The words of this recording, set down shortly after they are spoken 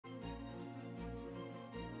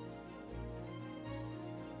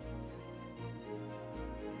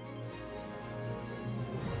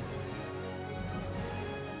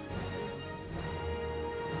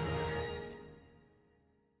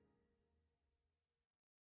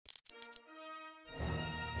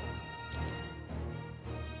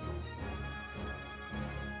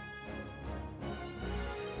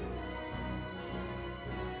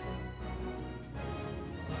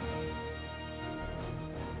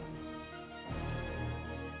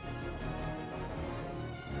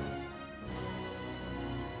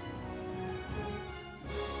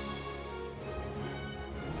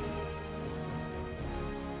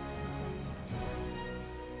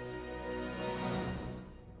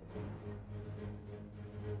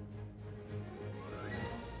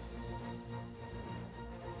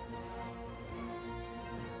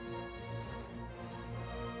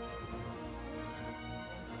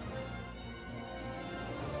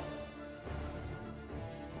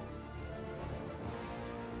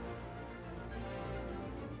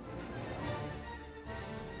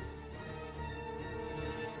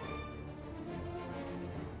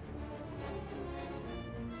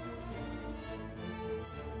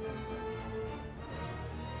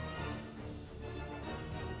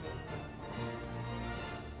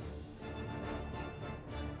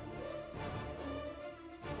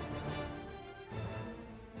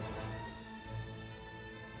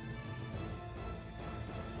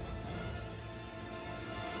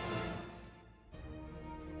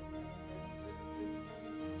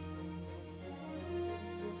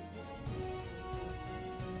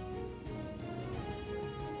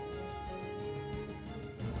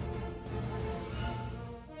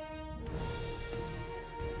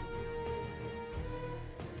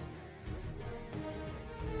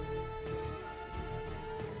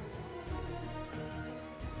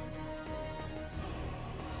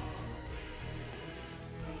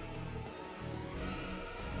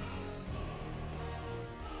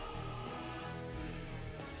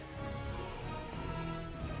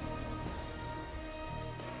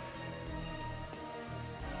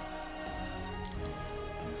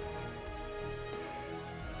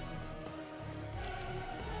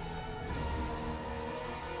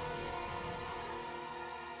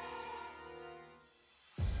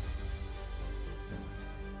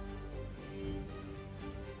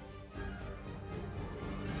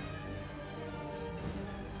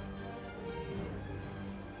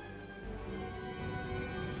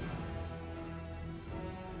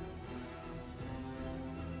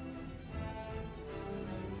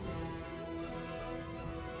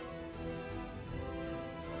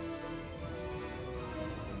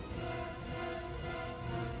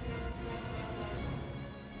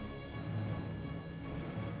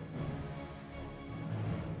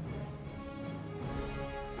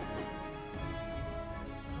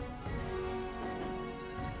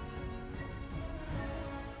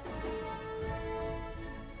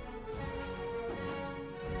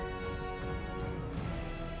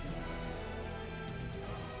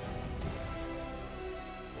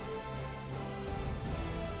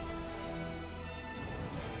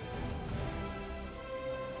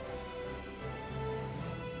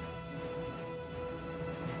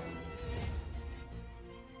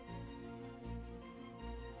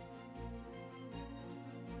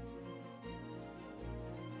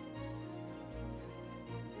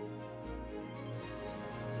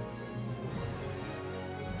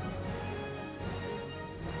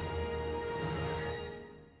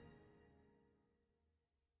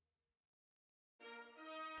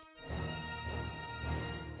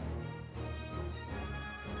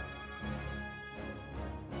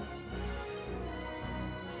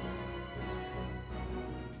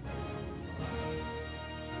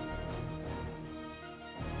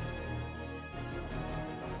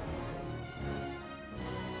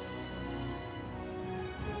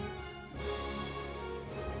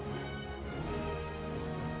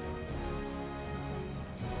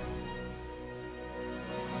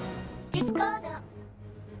Alright.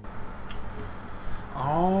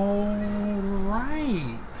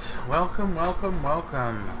 Welcome, welcome,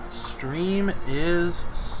 welcome. Stream is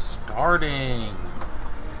starting.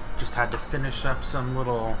 Just had to finish up some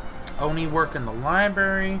little Oni work in the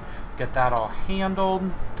library, get that all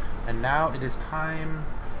handled, and now it is time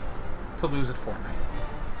to lose at Fortnite.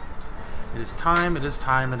 It is time, it is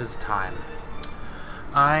time, it is time.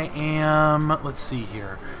 I am, let's see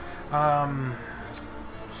here.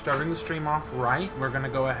 Starting the stream off right, we're going to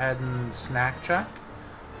go ahead and snack check.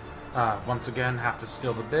 Once again, have to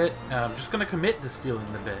steal the bit. I'm just going to commit to stealing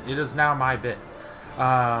the bit. It is now my bit.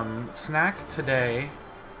 Snack today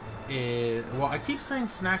is... Well, I keep saying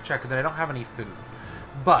snack check that I don't have any food.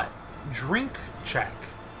 But drink check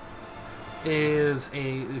is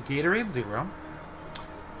a Gatorade Zero,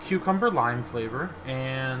 cucumber lime flavor,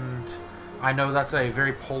 and I know that's a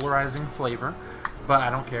very polarizing flavor, but I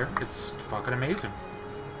don't care. It's fucking amazing.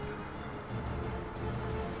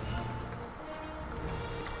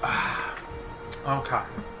 Okay,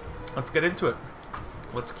 let's get into it.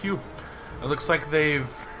 Let's queue. It looks like they've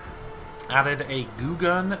added a goo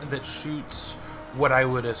gun that shoots what I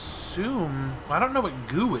would assume... I don't know what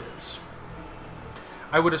goo is.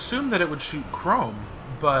 I would assume that it would shoot chrome,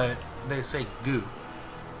 but they say goo.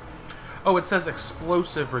 Oh, it says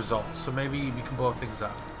explosive results, so maybe we can blow things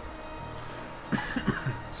up.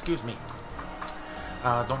 Excuse me.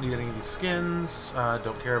 Don't need any of these skins.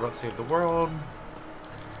 Don't care about Save the World.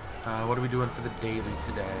 What are we doing for the daily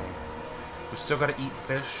today? We still got to eat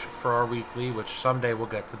fish for our weekly, which someday we'll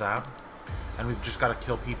get to that. And we've just got to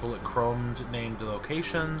kill people at chromed named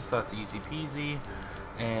locations. That's easy peasy.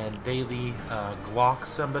 And daily, Glock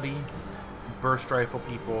somebody, burst rifle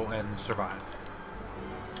people, and survive.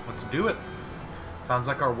 Let's do it. Sounds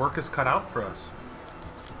like our work is cut out for us.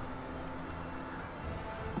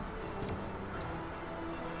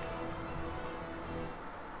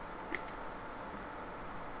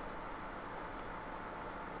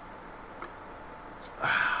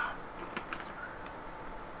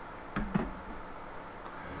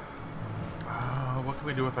 What can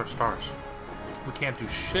we do with our stars? We can't do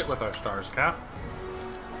shit with our stars, Cap.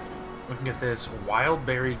 We can get this wild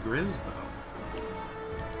berry grizz, though.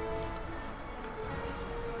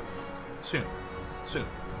 Soon. Soon.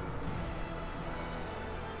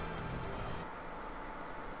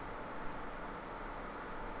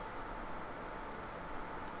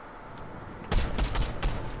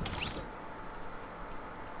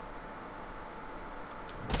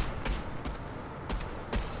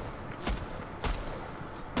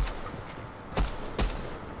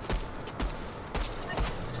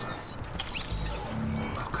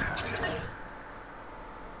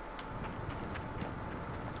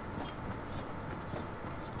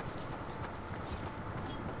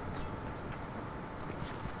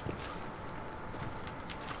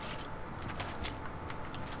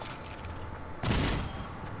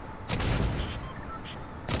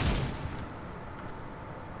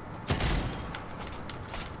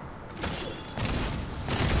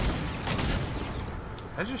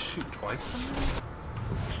 Did I just shoot twice?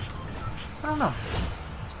 I don't know.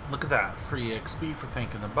 Look at that. Free XP for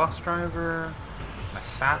thanking the bus driver. My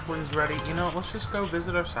sapling's ready. You know, let's just go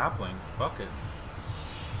visit our sapling. Fuck it.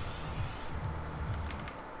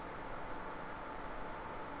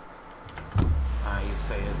 You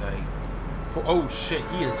say as I... Oh shit,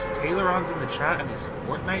 he is... Tayloron's in the chat and he's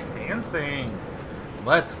Fortnite dancing.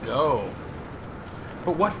 Let's go.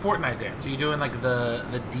 But what Fortnite dance? Are you doing like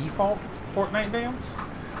the default Fortnite dance?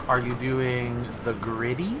 Are you doing the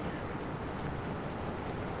gritty?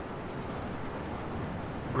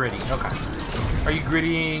 Gritty, okay. Are you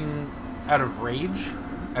grittying out of rage?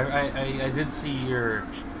 I did see your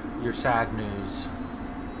sad news.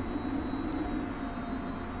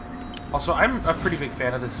 Also, I'm a pretty big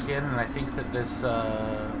fan of this skin, and I think that this,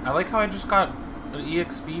 I like how I just got an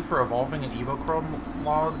EXP for evolving an Evochrome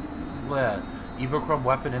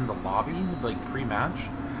weapon in the lobby, like pre-match.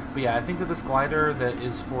 But yeah, I think that this glider that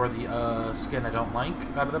is for the skin I don't like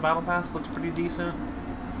out of the battle pass looks pretty decent.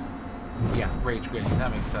 Yeah, rage gritty,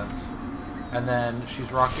 that makes sense. And then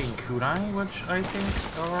she's rocking kunai, which I think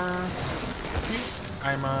are cute.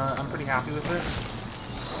 I'm pretty happy with it.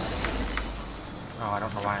 Oh, I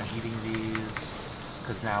don't know why I'm eating these,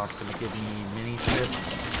 because now it's gonna give me mini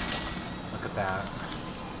chips. Look at that.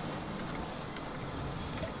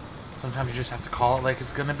 Sometimes you just have to call it like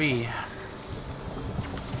it's gonna be.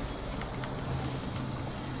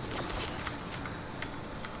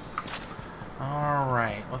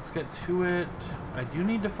 Alright, let's get to it. I do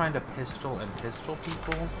need to find a pistol and pistol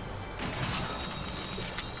people.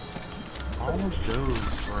 All of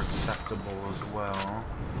those are acceptable as well.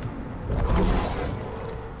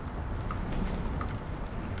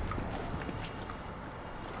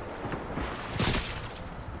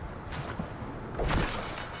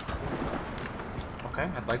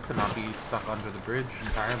 like to not be stuck under the bridge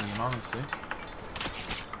entirely, honestly.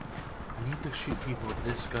 I need to shoot people with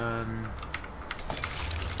this gun.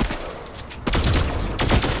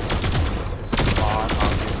 This is a bot,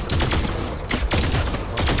 obviously.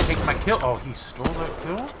 Oh, take my kill. Oh, he stole that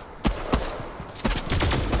kill?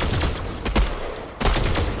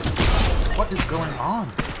 What is going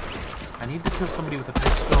on? I need to kill somebody with a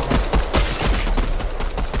pistol.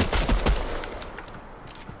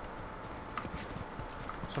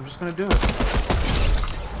 So I'm just gonna do it.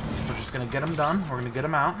 We're just gonna get him done. We're gonna get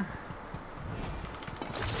him out.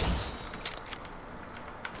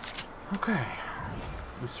 Okay.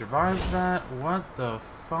 We survived that. What the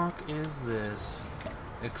fuck is this?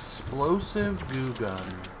 Explosive goo gun.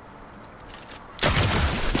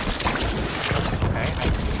 Okay.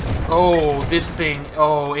 Oh, this thing.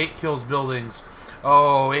 Oh, it kills buildings.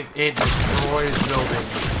 Oh, it destroys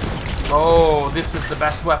buildings. Oh, this is the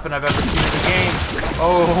best weapon I've ever seen in the game.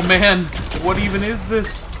 Oh, man. What even is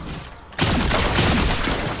this?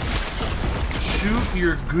 Shoot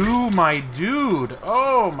your goo, my dude.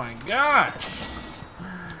 Oh, my gosh.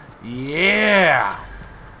 Yeah.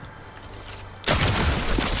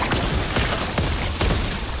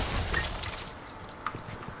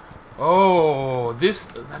 Oh, this...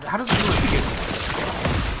 How does it do it?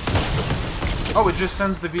 Oh, it just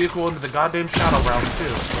sends the vehicle into the goddamn shadow realm,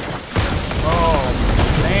 too. Oh,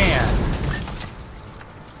 man.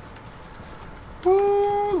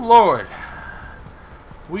 Ooh, Lord.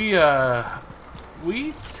 We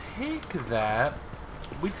take that.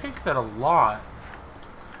 We take that a lot.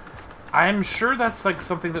 I'm sure that's like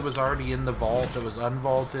something that was already in the vault that was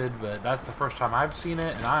unvaulted, but that's the first time I've seen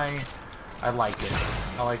it, and I like it.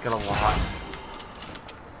 I like it a lot.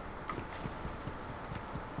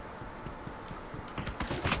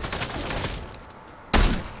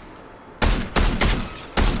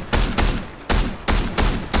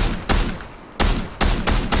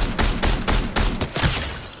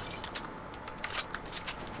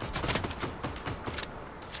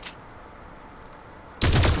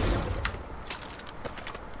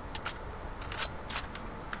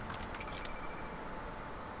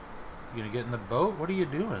 You gonna get in the boat? What are you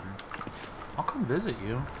doing? I'll come visit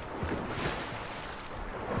you.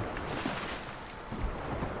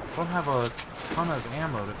 Don't have a ton of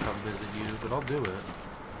ammo to come visit you, but I'll do it.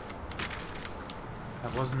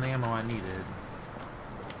 That wasn't the ammo I needed.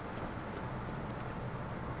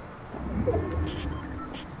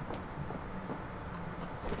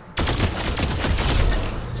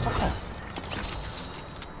 Okay.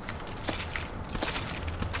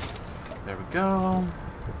 There we go.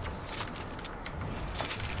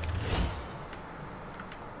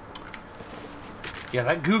 Yeah,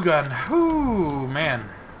 that goo gun. Whoo, man.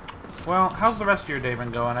 Well, how's the rest of your day been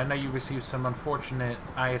going? I know you received some unfortunate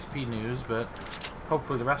ISP news, but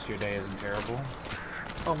hopefully the rest of your day isn't terrible.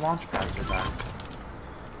 Oh, launch pads are back.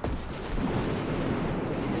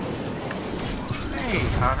 Hey,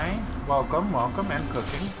 honey. Welcome, welcome, and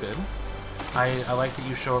cooking. Good. I like that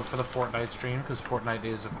you show up for the Fortnite stream, because Fortnite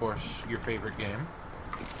is, of course, your favorite game.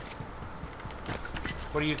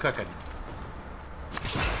 What are you cooking?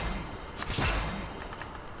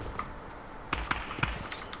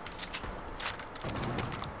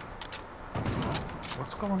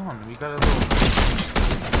 What's going on? We got a little...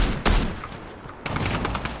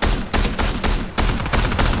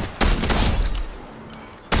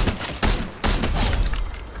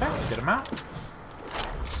 Okay, get them out.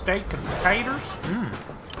 Steak and potatoes.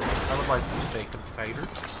 I would like some steak and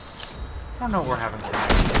potatoes. I don't know what we're having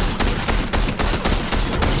tonight.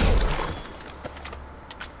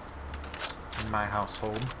 In my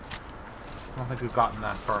household. I don't think we've gotten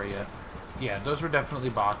that far yet. Yeah, those were definitely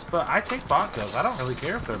bots, but I take bot kills. I don't really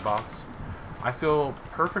care if they're bots. I feel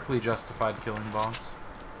perfectly justified killing bots.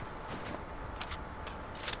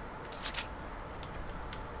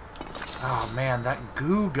 Oh man, that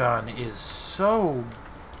goo gun is so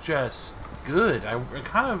just good. I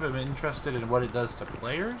kind of am interested in what it does to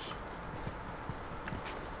players.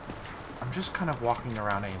 I'm just kind of walking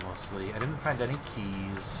around aimlessly. I didn't find any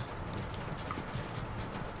keys.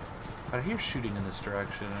 But I hear shooting in this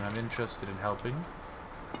direction, and I'm interested in helping.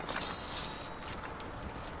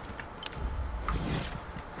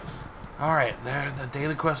 Alright, there. The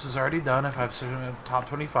daily quest is already done. If I've top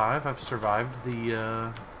 25, I've survived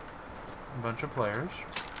the bunch of players.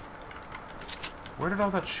 Where did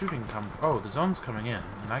all that shooting come from? Oh, the zone's coming in,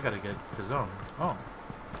 and I gotta get to zone. Oh.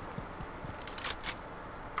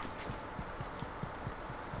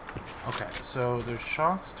 Okay, so there's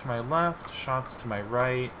shots to my left, shots to my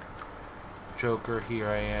right. Joker, here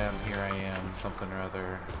I am, something or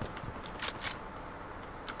other.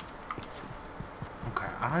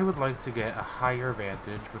 Okay, I I would like to get a higher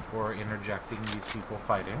vantage before interjecting these people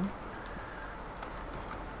fighting.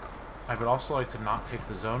 I would also like to not take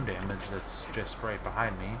the zone damage that's just right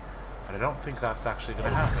behind me, but I don't think that's actually going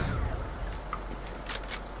to happen.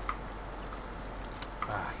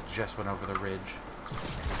 Ah, he just went over the ridge.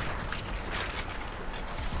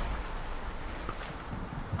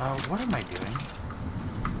 What am I doing?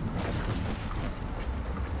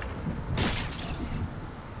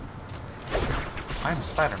 I'm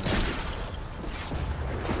Spider-Man.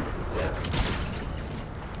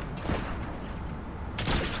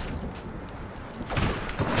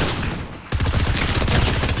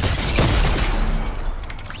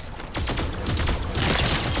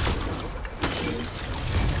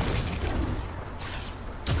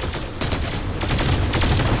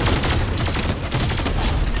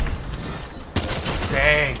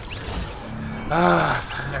 Dang.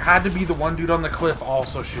 There had to be the one dude on the cliff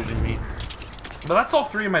also shooting me. But that's all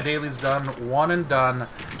 3 of my dailies done. 1 and done.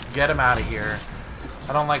 Get him out of here.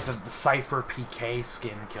 I don't like that the Cypher PK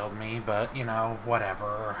skin killed me, but, you know,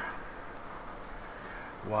 whatever.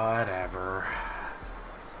 Whatever.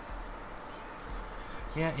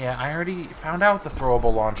 Yeah, I already found out the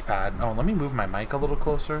throwable launch pad. Oh, let me move my mic a little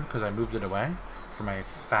closer, because I moved it away for my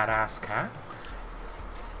fat-ass cat.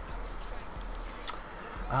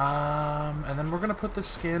 And then we're going to put the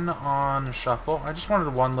skin on Shuffle. I just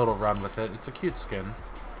wanted one little run with it. It's a cute skin.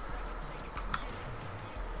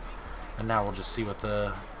 And now we'll just see what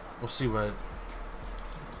the... We'll see what...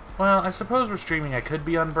 Well, I suppose we're streaming. I could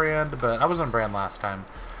be on brand, but I was on brand last time.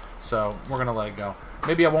 So, we're going to let it go.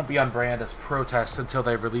 Maybe I won't be on brand as protest until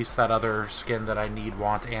they release that other skin that I need,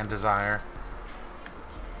 want, and desire.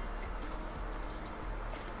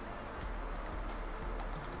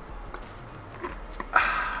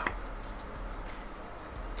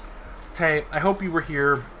 Tay, I hope you were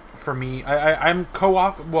here for me. I'm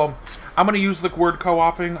co-op. Well, I'm going to use the word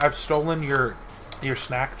co-oping. I've stolen your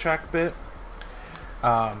snack check bit.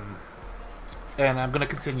 And I'm going to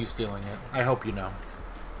continue stealing it. I hope you know.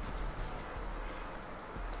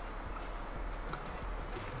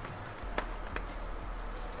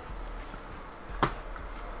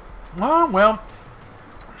 Oh, well,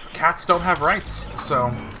 cats don't have rights,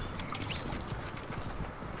 so...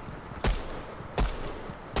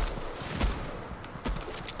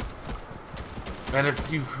 And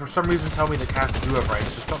if you, for some reason, tell me that cats do have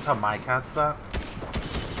rights, just don't tell my cats that.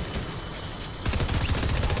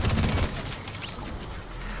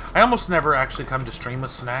 I almost never actually come to stream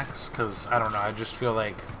with snacks, because, I don't know, I just feel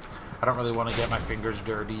like I don't really want to get my fingers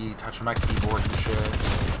dirty, touching my keyboard and shit,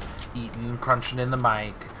 eating, crunching in the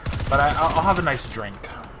mic. But I'll have a nice drink.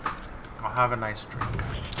 I'll have a nice drink.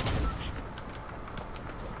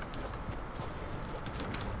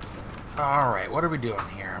 Alright, what are we doing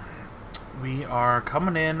here? We are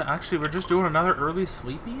coming in. Actually, we're just doing another early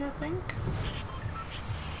sleepy, I think.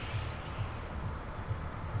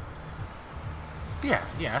 Yeah,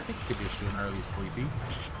 I think we could just do an early sleepy.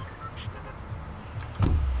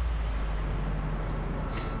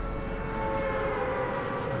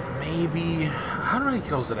 Maybe... How many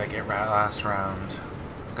kills did I get last round?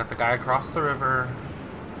 Got the guy across the river,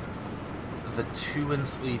 the 2 in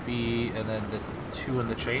sleepy, and then the 2 in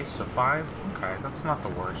the chase, so 5? Okay, that's not the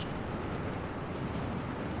worst.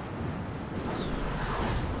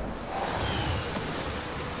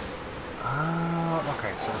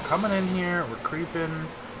 Okay, so we're coming in here, we're creeping.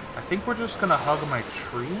 I think we're just gonna hug my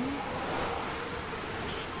tree.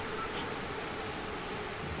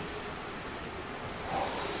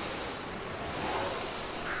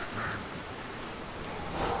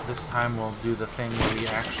 This time we'll do the thing where we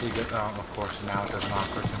actually get... Oh, of course, now it doesn't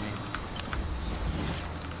offer to me.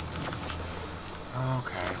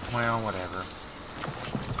 Okay, well, whatever.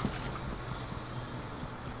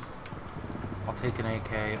 I'll take an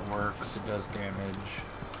AK, it works, it does damage.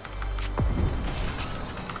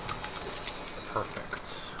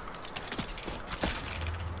 Perfect.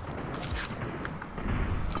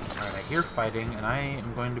 Alright, I hear fighting, and I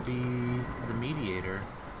am going to be the mediator.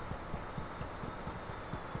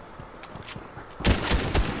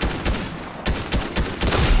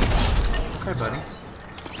 Okay, buddy.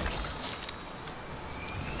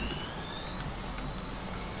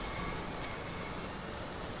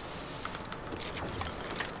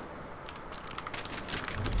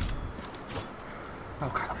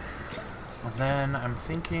 Okay. And then I'm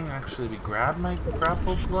thinking, actually, we grab my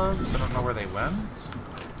grapple gloves. I don't know where they went.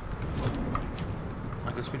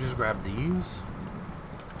 I guess we just grab these.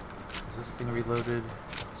 Is this thing reloaded?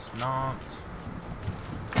 It's not.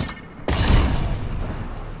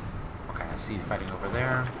 See fighting over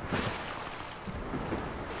there.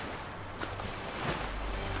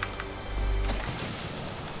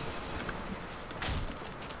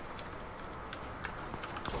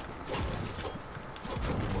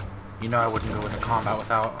 You know I wouldn't go into combat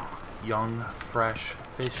without young, fresh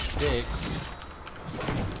fish sticks.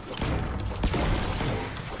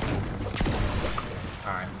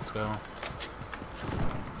 Alright, let's go.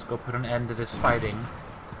 Let's go put an end to this fighting.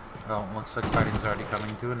 Well, it looks like fighting's already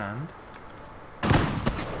coming to an end.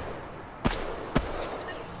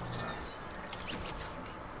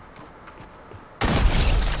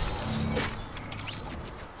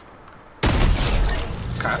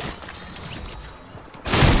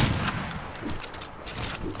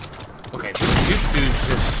 Okay, this dude's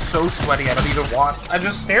just so sweaty I don't even want... I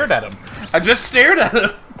just stared at him. I just stared at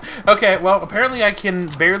him! Okay, well, apparently I can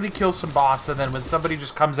barely kill some bots, and then when somebody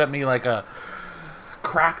just comes at me like a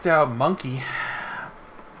cracked out monkey,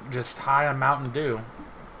 just high on Mountain Dew.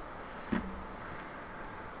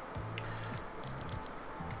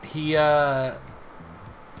 He got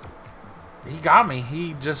me.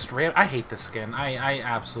 He just ran... I hate this skin. I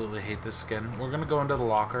absolutely hate this skin. We're gonna go into the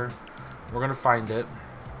locker. We're gonna find it.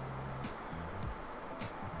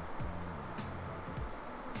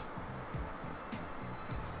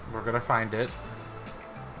 We're gonna find it.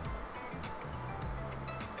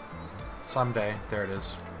 Someday. There it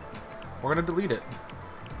is. We're gonna delete it.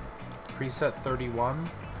 Preset 31.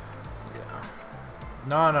 Yeah.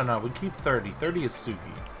 No. We keep 30. 30 is Suki.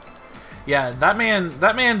 Yeah, that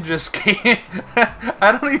man just can't...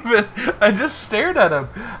 I just stared at him.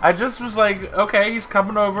 I just was like, okay, he's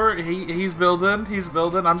coming over. He's building.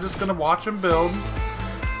 I'm just gonna watch him build.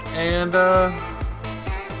 And,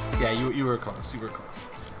 yeah, you were close. You were close.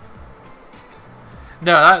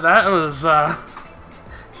 No, that was,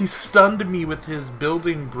 he stunned me with his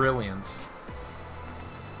building brilliance.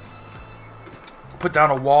 Put down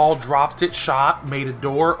a wall, dropped it, shot, made a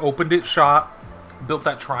door, opened it, shot, built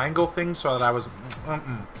that triangle thing so that I was...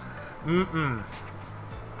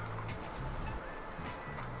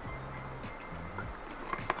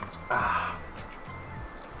 Ah.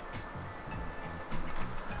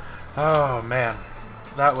 Oh, man.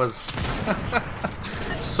 That was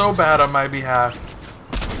so bad on my behalf.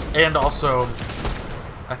 And also,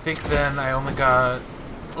 I think then I only got...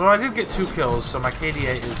 Well, I did get 2 kills, so my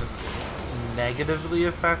KDA isn't negatively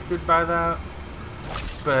affected by that.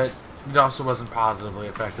 But it also wasn't positively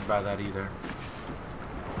affected by that either.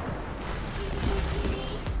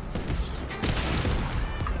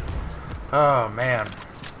 Oh, man.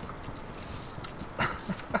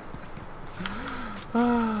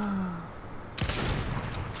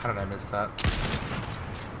 How did I miss that?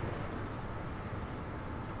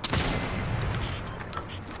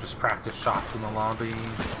 Just practice shots in the lobby.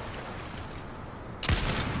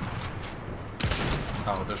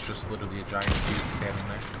 Oh, there's just literally a giant dude standing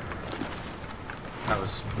there. That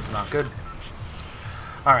was not good.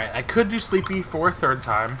 Alright, I could do Sleepy for a 3rd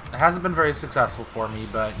time. It hasn't been very successful for me,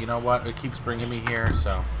 but you know what? It keeps bringing me here,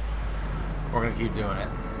 so we're going to keep doing it.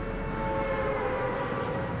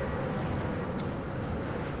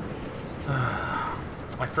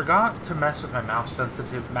 I forgot to mess with my mouth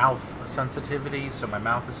sensitivity, so my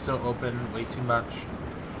mouth is still open way too much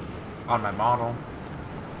on my model.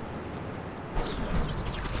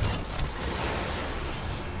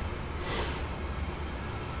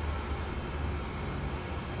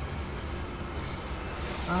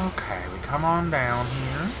 Okay, we come on down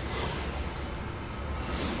here.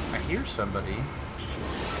 I hear somebody.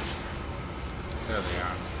 There they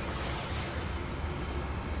are.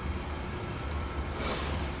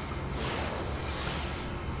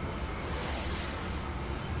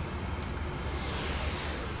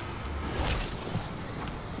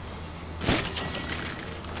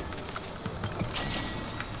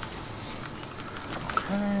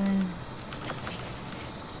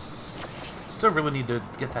 Still really need to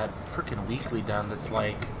get that freaking weekly done. That's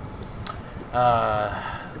like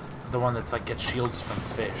the one that's like gets shields from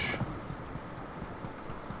fish.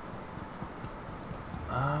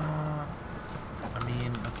 I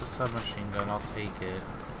mean, it's a submachine gun. I'll take it.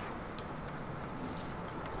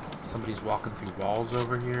 Somebody's walking through walls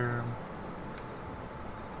over here.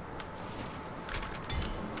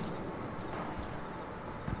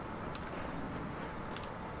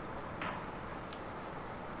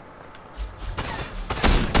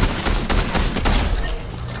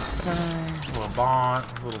 A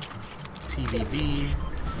little TVB.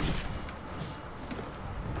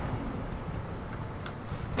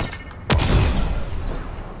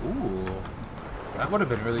 Ooh, that would have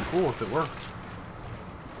been really cool if it worked.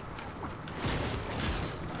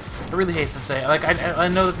 I really hate that they like. I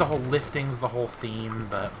know that the whole lifting's the whole theme,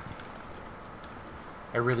 but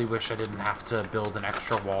I really wish I didn't have to build an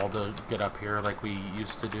extra wall to get up here like we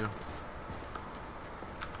used to do.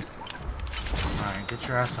 Alright, get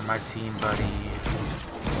your ass on my team, buddy.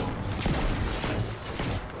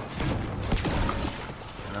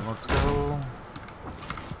 let's go.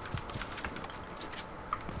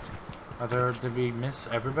 Did we miss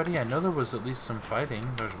everybody? I know there was at least some fighting.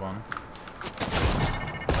 There's one.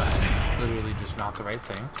 But literally just not the right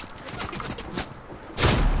thing.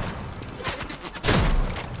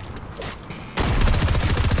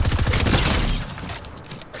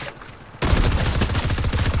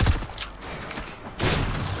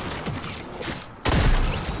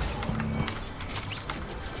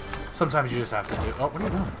 Sometimes you just have to do... Oh, what are you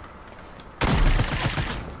doing?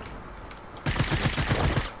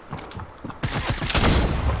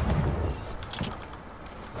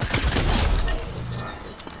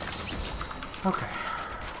 Okay.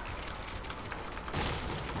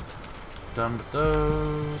 Done with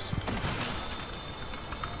those.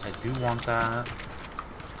 I do want that.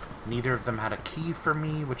 Neither of them had a key for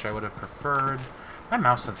me, which I would have preferred. My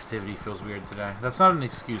mouse sensitivity feels weird today. That's not an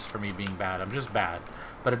excuse for me being bad. I'm just bad.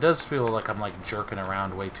 But it does feel like I'm like jerking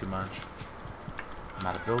around way too much. I'm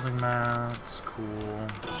out of building mats. Cool.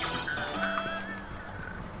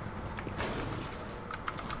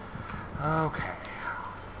 Okay.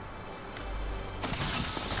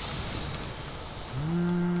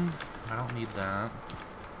 I don't need that.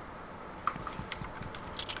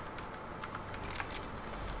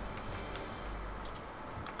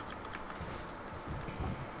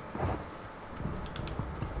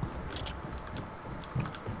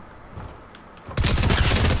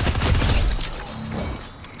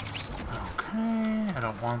 Okay, I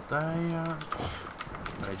don't want that yet,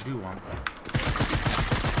 but I do want that.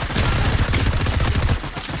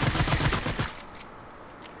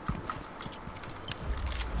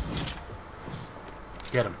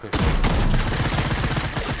 Get him, fish.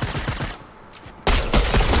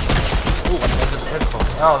 Ooh, that's a pistol.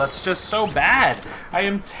 Oh, that's just so bad. I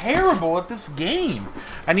am terrible at this game.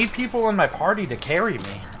 I need people in my party to carry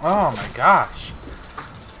me. Oh my gosh.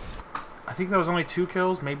 I think that was only 2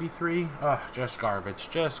 kills, maybe 3. Oh, just garbage.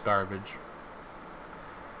 Just garbage.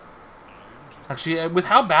 Actually, with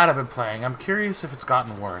how bad I've been playing, I'm curious if it's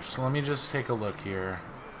gotten worse. So let me just take a look here.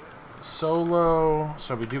 Solo.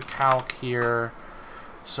 So we do calc here.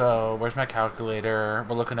 So, where's my calculator?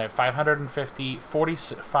 We're looking at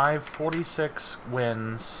 546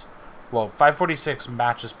 wins. Well, 546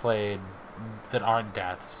 matches played that aren't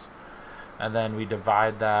deaths. And then we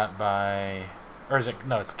divide that by... Or is it...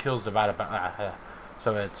 No, it's kills divided by...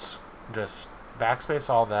 so it's just backspace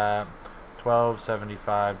all that.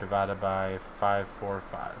 1275 divided by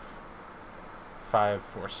 545.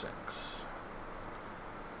 546.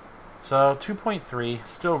 So, 2.3.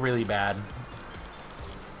 Still really bad.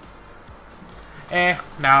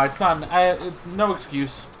 No, it's not. No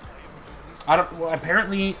excuse. I don't. Well,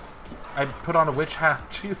 apparently, I put on a witch hat.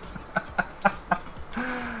 Jeez.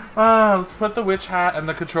 Let's put the witch hat and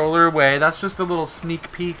the controller away. That's just a little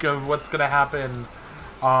sneak peek of what's gonna happen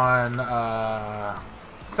on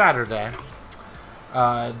Saturday.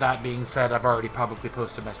 That being said, I've already publicly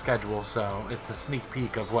posted my schedule, so it's a sneak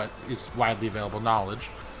peek of what is widely available knowledge.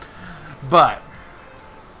 But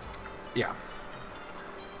yeah.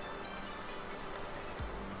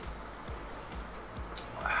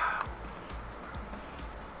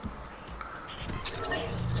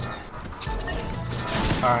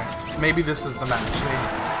 Alright, maybe this is the match. Maybe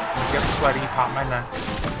get sweaty, pop my neck.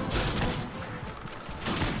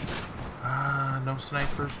 No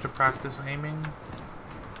snipers to practice aiming.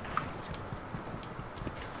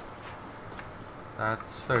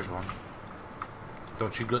 There's one.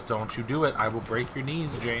 Don't you do it. I will break your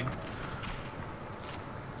knees, Jane.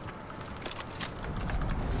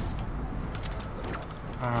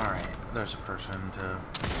 Alright, there's a person to...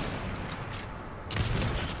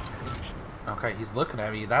 Okay, he's looking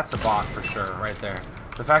at me. That's a bot for sure, right there.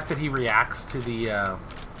 The fact that he reacts to the,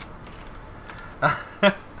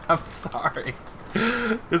 I'm sorry.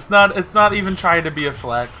 It's not even trying to be a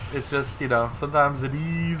flex. It's just, you know, sometimes it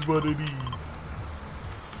is what it is.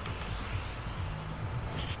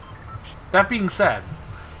 That being said,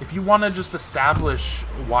 if you want to just establish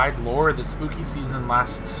wide lore that spooky season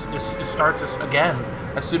starts again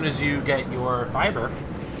as soon as you get your fiber,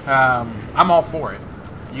 I'm all for it.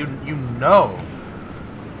 You know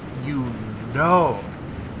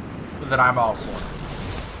that I'm all for it.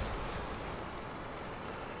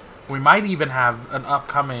 We might even have an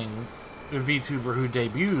upcoming VTuber who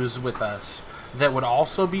debuts with us that would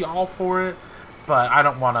also be all for it, but I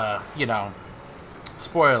don't want to, you know,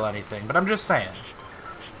 spoil anything. But I'm just saying,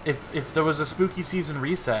 if there was a spooky season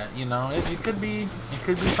reset, you know, it could be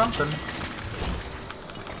something.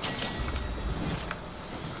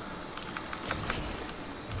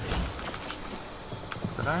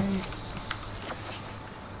 Did I?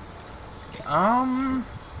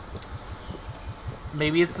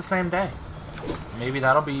 maybe it's the same day. Maybe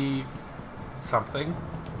that'll be something.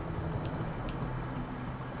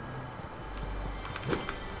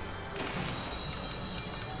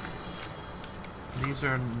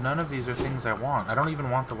 None of these are things I want. I don't even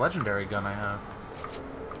want the legendary gun I have.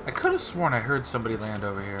 I could have sworn I heard somebody land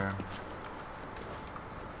over here.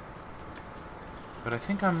 But I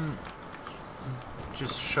think I'm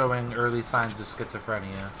just showing early signs of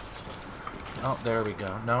schizophrenia. Oh, there we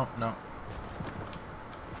go. No, no.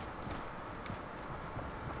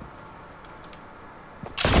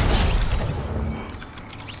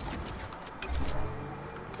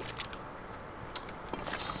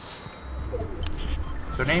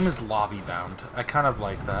 Their name is Lobby Bound. I kind of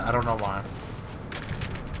like that. I don't know why.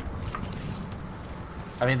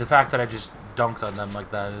 I mean, the fact that I just dunked on them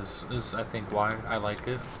like that is I think, why I like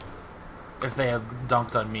it. If they had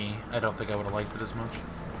dunked on me, I don't think I would have liked it as much.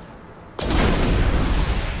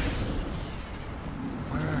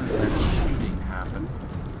 Where is that shooting happen?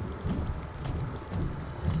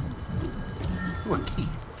 Ooh, a key.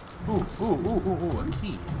 Ooh, a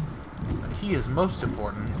key. A key is most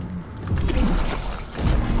important.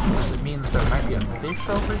 Because it means there might be a fish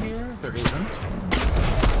over here? There isn't.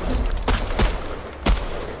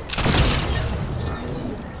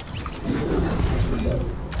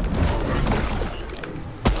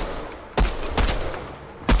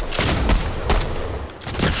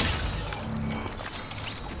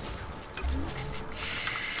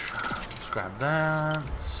 Let's grab that.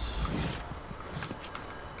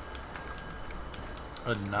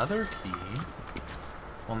 Another key?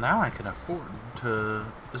 Well, now I can afford to...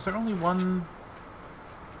 Is there only one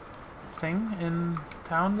thing in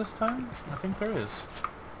town this time? I think there is.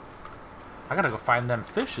 I gotta go find them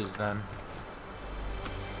fishes then.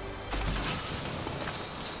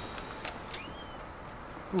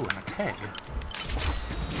 Ooh, and a keg.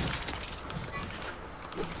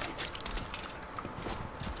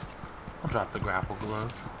 I'll drop the grapple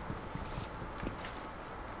glove.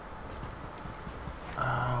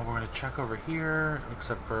 We're gonna check over here,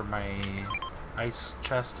 except for my ice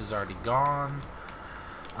chest is already gone.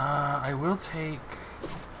 I will take...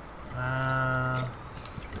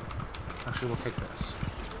 actually, we'll take this.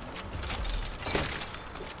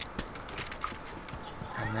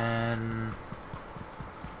 And then...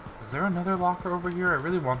 Is there another locker over here? I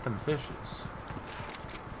really want them fishes.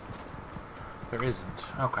 There isn't.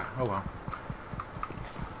 Okay, oh well.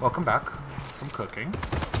 Welcome back from cooking.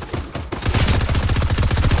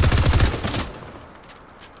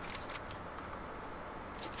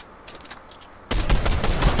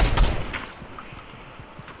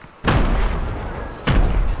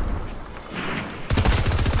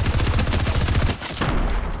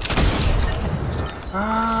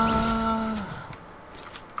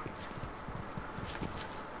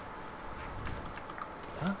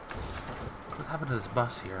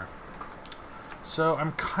 Bus here. So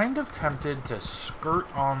I'm kind of tempted to skirt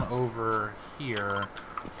on over here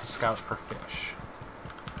to scout for fish.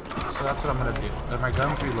 So that's what I'm gonna do. Are my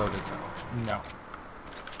guns reloaded though? No.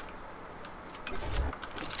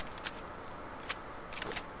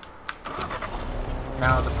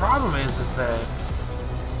 Now the problem is that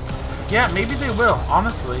yeah, maybe they will,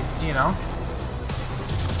 honestly, you know.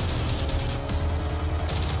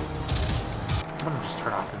 I'm gonna just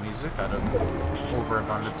turn off the music out of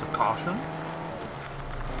overabundance of caution.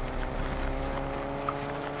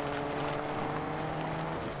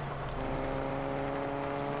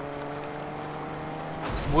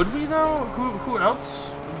 Would we though? Who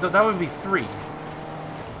else? That would be 3.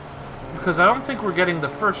 Because I don't think we're getting the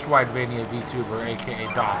first Widevania VTuber, aka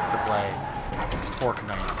Doc, to play Fork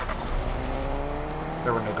Knife.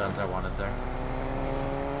 There were no guns I wanted there.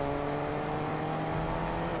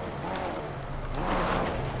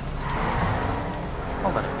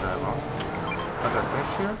 I'll let it drive off. Are there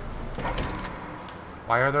fish here?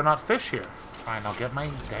 Why are there not fish here? Fine, I'll get my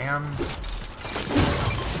damn...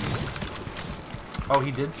 Oh, he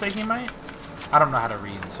did say he might? I don't know how to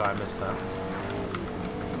read, so I missed that.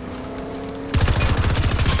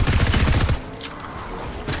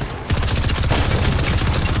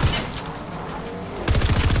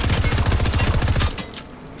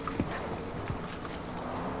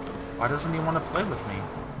 Why doesn't he want to play with me?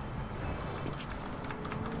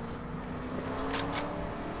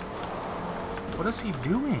 What is he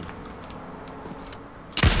doing?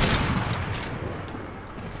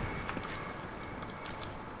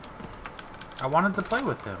 I wanted to play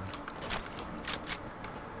with him.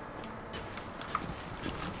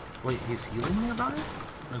 Wait, he's healing nearby?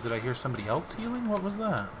 Or did I hear somebody else healing? What was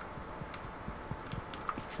that?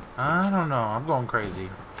 I don't know. I'm going crazy.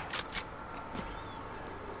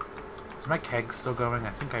 Is my keg still going?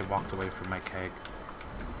 I think I walked away from my keg.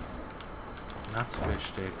 That's fish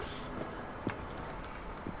sticks.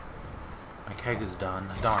 My keg is done.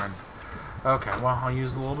 Darn. Okay, well, I'll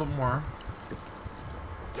use a little bit more.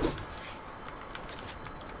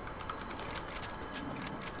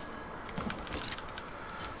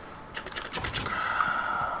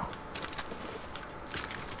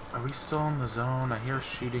 Are we still in the zone? I hear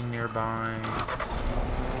shooting nearby.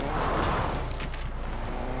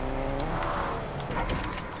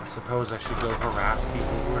 I suppose I should go harass people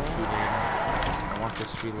who are shooting. I want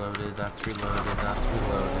this reloaded, that's reloaded, that's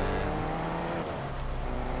reloaded.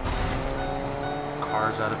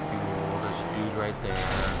 Car's out of fuel, there's a dude right there.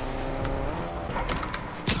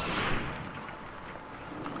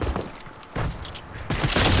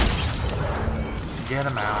 Get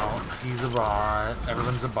him out. He's a bot.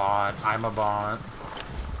 Everyone's a bot. I'm a bot.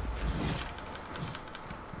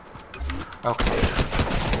 Okay.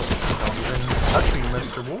 Don't even touch me,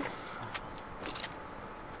 Mr. Wolf.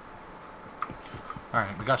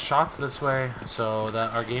 Alright, we got shots this way, so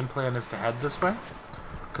that our game plan is to head this way.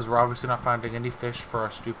 Because we're obviously not finding any fish for our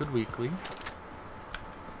stupid weekly.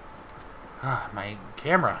 Ah, my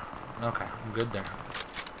camera. Okay, I'm good there.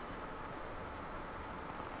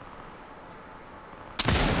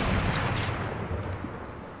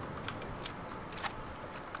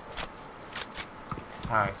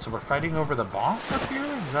 Alright, so we're fighting over the boss up here?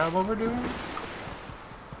 Is that what we're doing?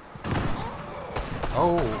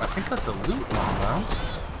 Oh, I think that's a loot bomb, though.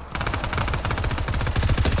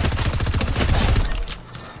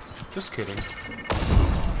 Just kidding.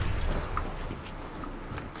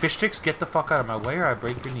 Fish sticks, get the fuck out of my way or I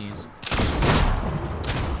break your knees.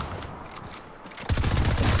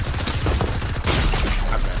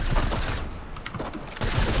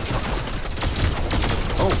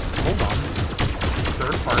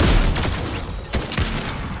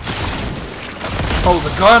 Oh,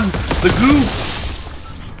 the gun! The goo!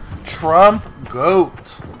 Trump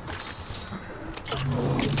goat.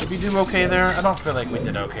 Did we do okay there? I don't feel like we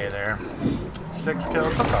did okay there. 6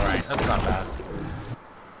 kills? That's alright. That's not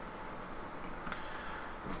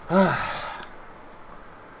bad.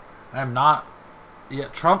 I'm not... Yeah,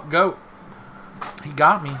 Trump goat. He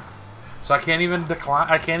got me. So I can't even decline...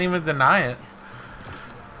 I can't even deny it.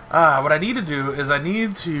 What I need to do is I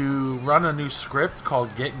need to run a new script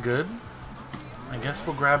called Get Good. I guess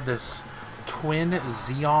we'll grab this Twin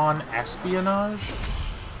Xeon Espionage.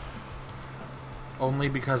 Only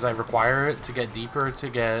because I require it to get deeper, to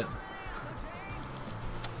get...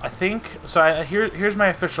 I think... So here's my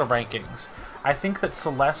official rankings. I think that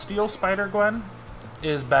Celestial Spider-Gwen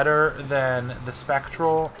is better than the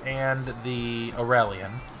Spectral and the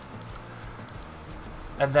Aurelian.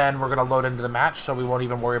 And then we're going to load into the match, so we won't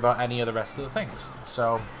even worry about any of the rest of the things.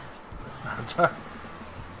 So...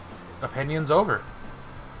 Opinion's over.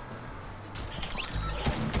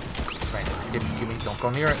 Give me, don't go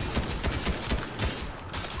near it.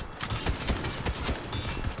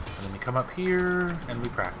 And then we come up here and we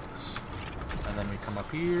practice. And then we come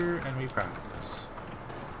up here and we practice.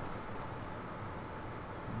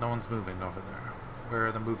 No one's moving over there. Where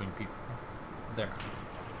are the moving people? There.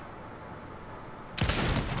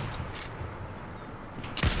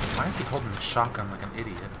 Why is he holding the shotgun like an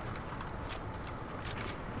idiot?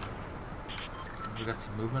 We got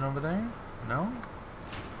some movement over there? No?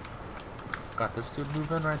 Got this dude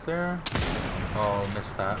moving right there. Oh,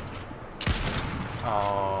 missed that.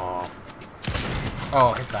 Oh.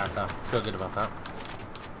 Oh, hit that though. Feel good about that.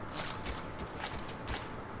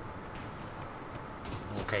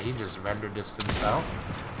 Okay, he just rendered distance out.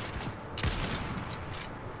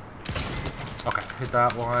 Okay, hit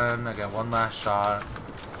that one. I got one last shot.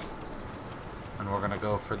 And we're gonna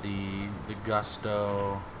go for the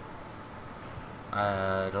gusto.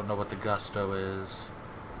 I don't know what the gusto is,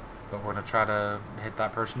 but we're gonna try to hit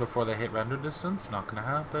that person before they hit render distance. Not gonna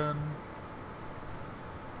happen.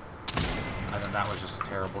 And then that was just a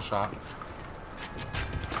terrible shot.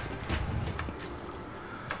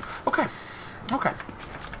 Okay. Okay.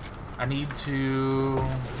 I need to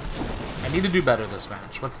do better this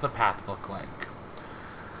match. What's the path look like?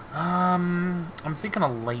 I'm thinking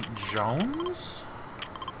of late Jones.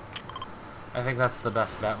 I think that's the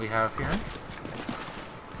best bet we have here.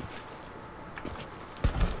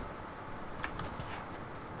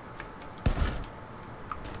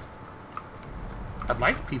 I'd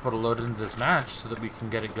like people to load into this match so that we can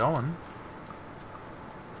get it going.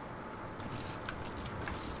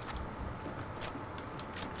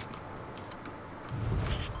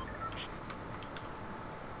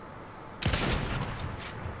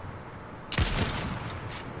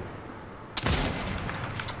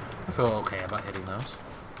 I feel okay about hitting those.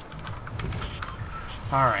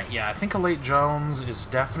 Alright, yeah, I think a late Jones is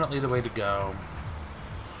definitely the way to go.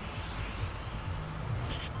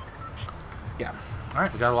 Yeah.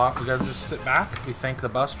 Alright, we got a lot. We gotta just sit back. We thank the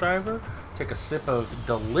bus driver. Take a sip of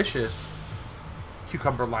delicious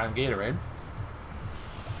cucumber lime Gatorade.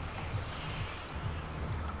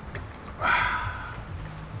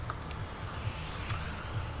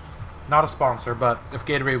 Not a sponsor, but if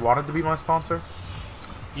Gatorade wanted to be my sponsor,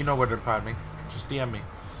 you know where to find me. Just DM me.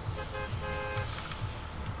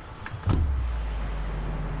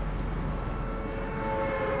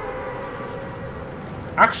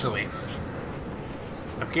 Actually,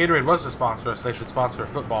 if Gatorade was to sponsor us, they should sponsor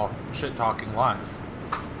football shit talking live.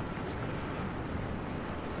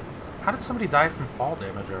 How did somebody die from fall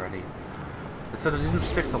damage already? It said it didn't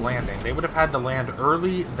stick the landing. They would have had to land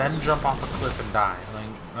early, then jump off a cliff and die. Like,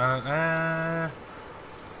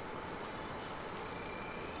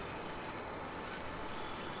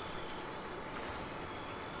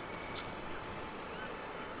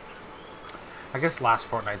 I guess last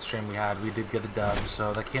Fortnite stream we did get a dub,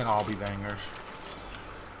 so that can't all be bangers.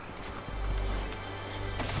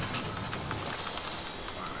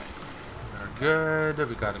 Alright. They're good.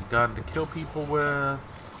 We got a gun to kill people with.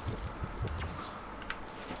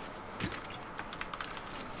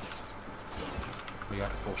 We got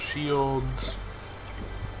full shields.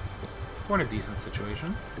 We're in a decent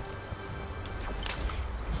situation.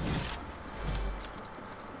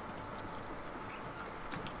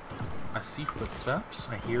 I see footsteps.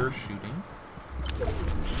 I hear shooting.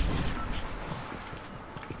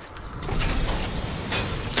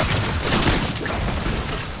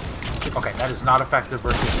 Okay, that is not effective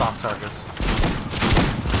versus soft targets.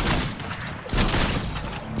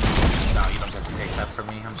 No, you don't get to take that from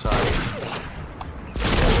me. I'm sorry.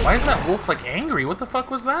 Why is that wolf, like, angry? What the fuck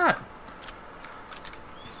was that?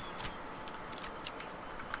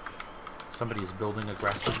 Somebody is building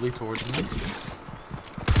aggressively towards me.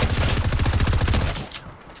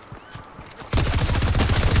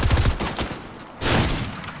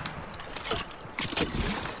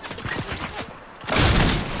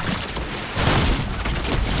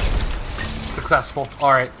 Successful.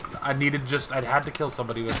 Alright. I had to kill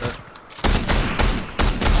somebody with it.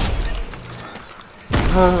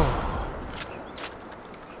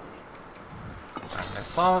 I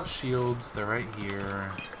saw shields. They're right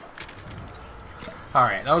here.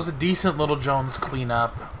 Alright, that was a decent little Jones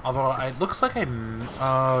cleanup. Although, it looks like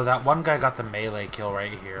oh, that one guy got the melee kill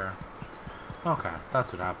right here. Okay,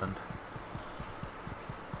 that's what happened.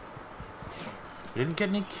 We didn't get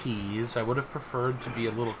any keys. I would have preferred to be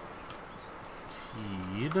a little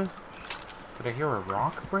keyed. Did I hear a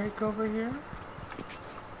rock break over here?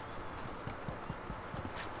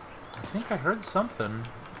 I think I heard something.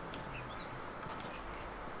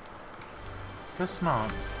 Guess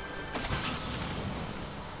not.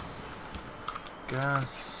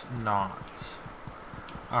 Guess not.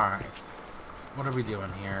 Alright. What are we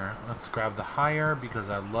doing here? Let's grab the hire because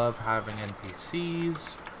I love having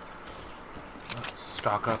NPCs. Let's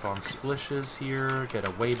stock up on splishes here. Get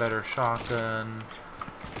a way better shotgun.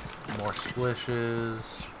 More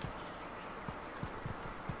splishes.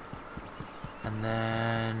 And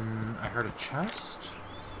then I heard a chest.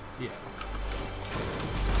 Yeah.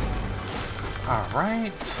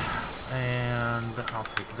 Alright. And I'll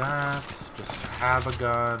take that. Just have a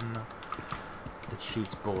gun that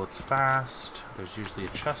shoots bullets fast. There's usually a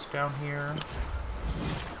chest down here.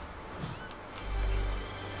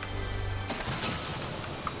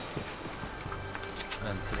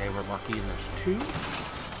 And today we're lucky and there's two.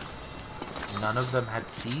 None of them had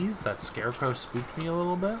keys. That scarecrow spooked me a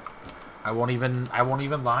little bit. I won't even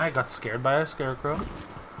lie, I got scared by a scarecrow.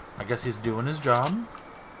 I guess he's doing his job.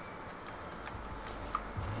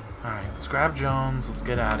 Alright, let's grab Jones, let's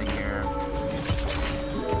get out of here.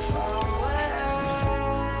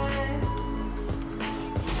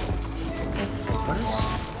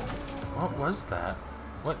 What was that?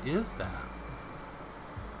 What is that?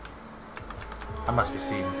 I must be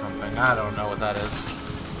seeing something. I don't know what that is.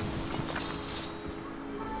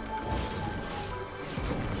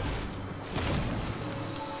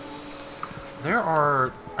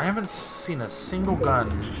 I haven't seen a single gun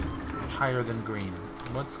higher than green.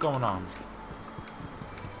 What's going on?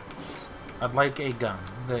 I'd like a gun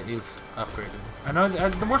that is upgraded. I know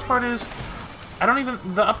the worst part is,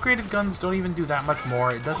 the upgraded guns don't even do that much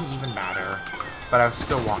more. It doesn't even matter. But I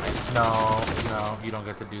still want it. No, you don't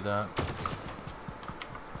get to do that.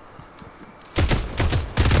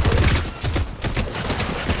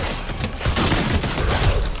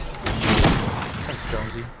 Thanks,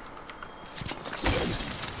 Jonesy.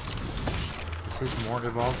 Is his more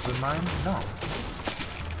evolved than mine? No.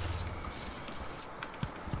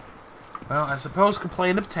 Well, I suppose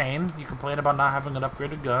complaint obtained. You complain about not having an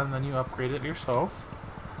upgraded gun, then you upgrade it yourself.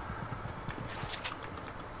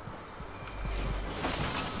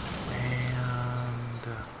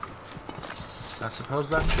 And I suppose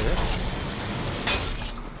that's it.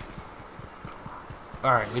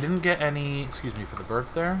 Alright, we didn't get any... Excuse me for the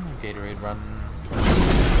burp there. Gatorade run...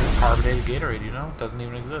 Carbonated Gatorade, you know? Doesn't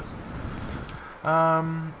even exist.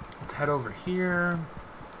 Let's head over here.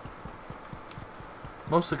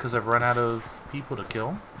 Mostly because I've run out of people to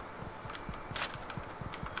kill.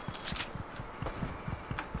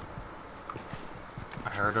 I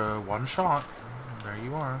heard a one shot. There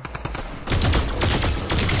you are.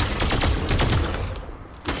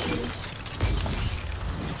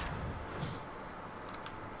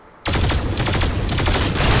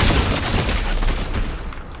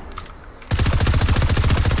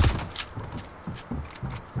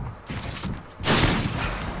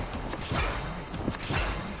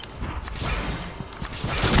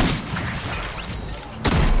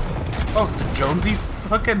 Jonesy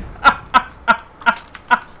fucking...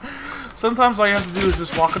 Sometimes all you have to do is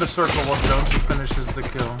just walk in a circle while Jonesy finishes the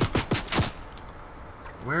kill.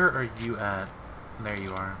 Where are you at? There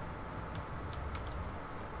you are.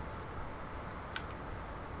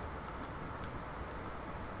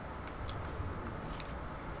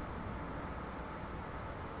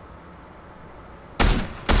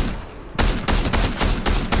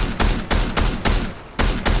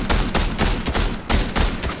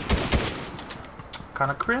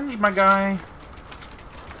 Kinda cringe, my guy.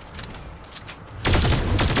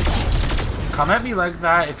 Come at me like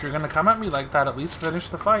that. If you're gonna come at me like that, at least finish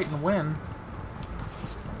the fight and win.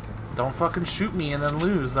 Don't fucking shoot me and then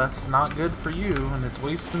lose. That's not good for you, and it's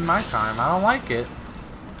wasting my time. I don't like it.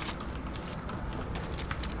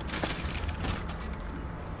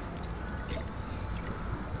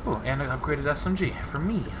 Oh, and an upgraded SMG for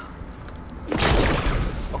me.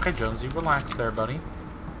 Okay, Jonesy, relax there, buddy.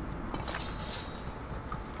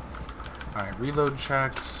 Alright, reload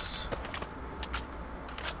checks.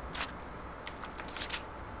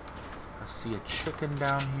 I see a chicken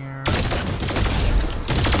down here.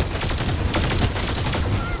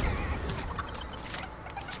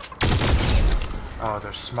 Oh,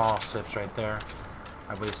 there's small sips right there.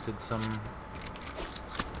 I wasted some...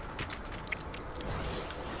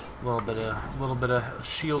 little bit of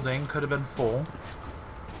shielding. Could have been full.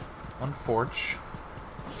 Unfortunate.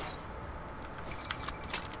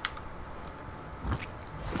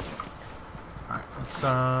 Let's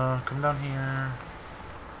come down here.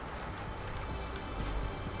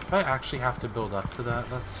 I actually have to build up to that.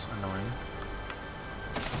 That's annoying.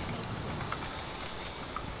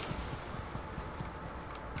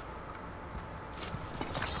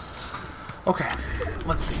 Okay,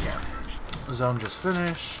 let's see here. Zone just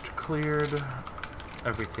finished, cleared.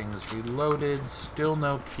 Everything's reloaded. Still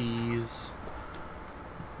no keys.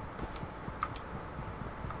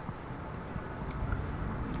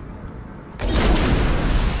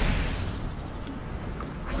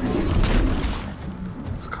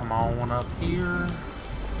 One up here.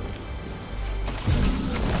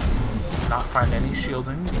 Not find any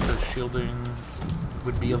shielding because shielding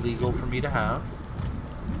would be illegal for me to have.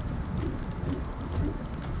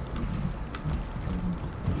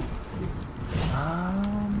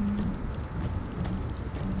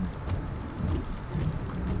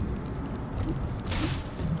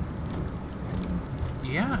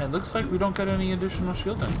 Yeah, it looks like we don't get any additional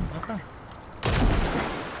shielding. Okay.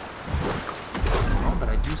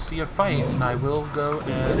 See a fight, and I will go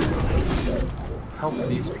and help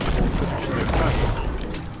these people finish their fight.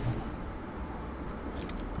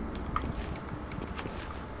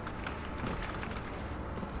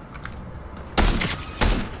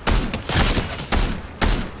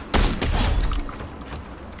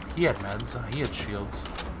 He had meds, he had shields.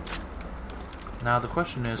 Now the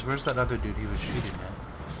question is, where's that other dude he was shooting at?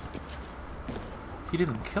 He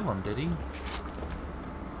didn't kill him, did he?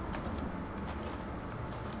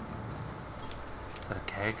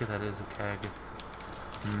 Keg? That is a keg.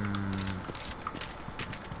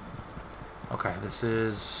 Okay, this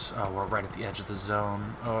is... Oh, we're right at the edge of the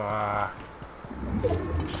zone.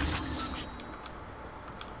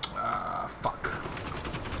 Fuck.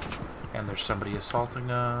 And there's somebody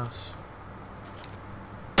assaulting us.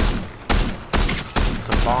 It's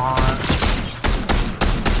a bot.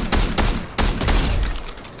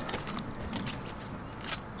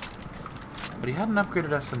 But he had an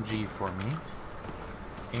upgraded SMG for me.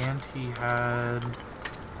 And he had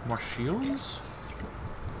more shields?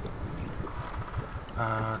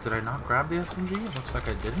 Did I not grab the SMG? It looks like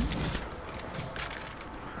I didn't.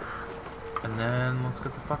 And then let's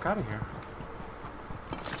get the fuck out of here.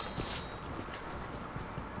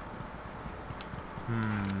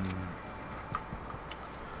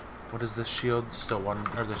 What is this shield? Still one,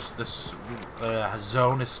 or this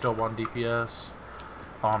zone is still 1 DPS.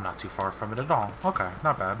 Oh, I'm not too far from it at all. Okay,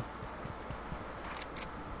 not bad.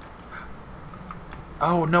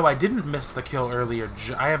 Oh, no, I didn't miss the kill earlier.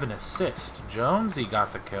 I have an assist. Jonesy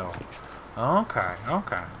got the kill. Okay,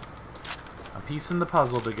 okay. I'm piecing the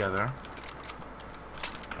puzzle together.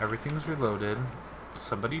 Everything's reloaded.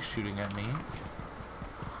 Somebody's shooting at me.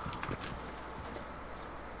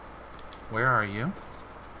 Where are you?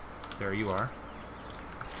 There you are.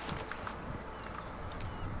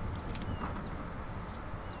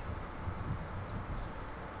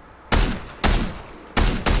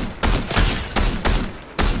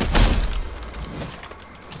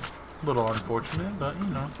 A little unfortunate, but you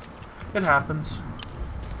know, it happens.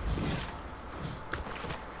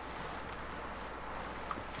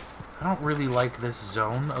 I don't really like this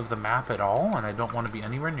zone of the map at all, and I don't want to be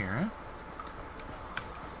anywhere near it.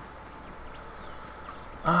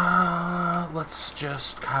 Let's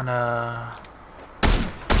just kind of...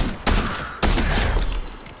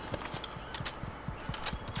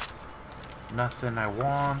 Nothing I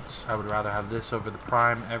want. I would rather have this over the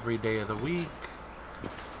Prime every day of the week.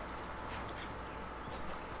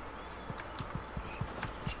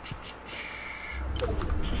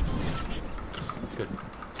 Good.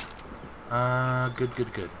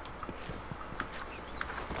 Good.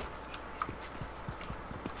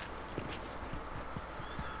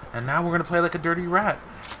 And now we're gonna play like a dirty rat.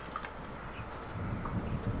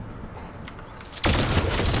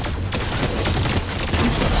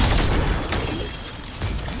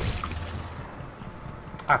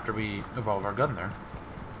 After we evolve our gun there.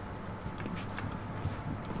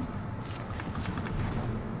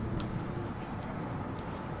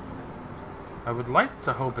 I would like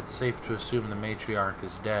to hope it's safe to assume the matriarch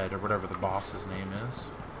is dead, or whatever the boss's name is.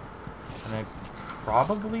 And I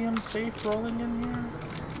probably am safe rolling in here.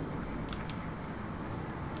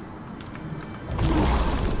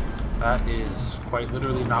 That is quite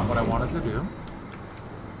literally not what I wanted to do.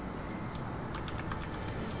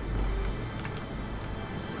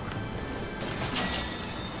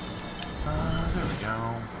 There we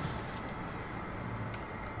go.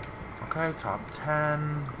 Okay, top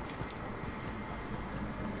 10.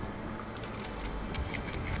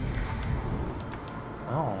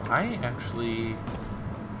 Oh, I actually,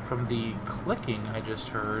 from the clicking I just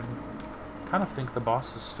heard, kind of think the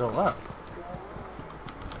boss is still up.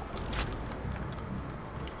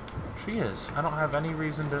 She is. I don't have any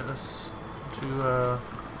reason to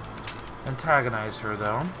antagonize her,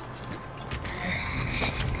 though.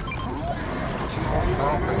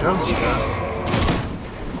 Well, the Jonesy does.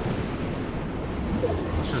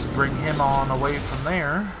 Let's just bring him on away from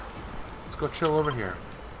there. Let's go chill over here.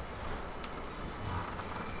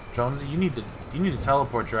 Jonesy, you need to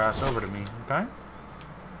teleport your ass over to me, okay?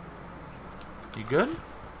 You good?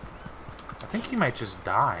 I think he might just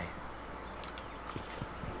die.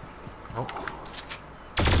 Oh.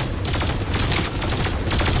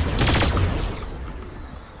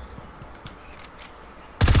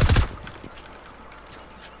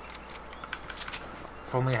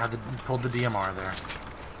 If only I had pulled the DMR there.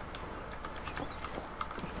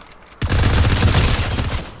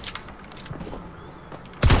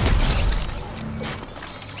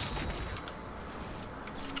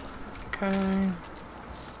 Okay.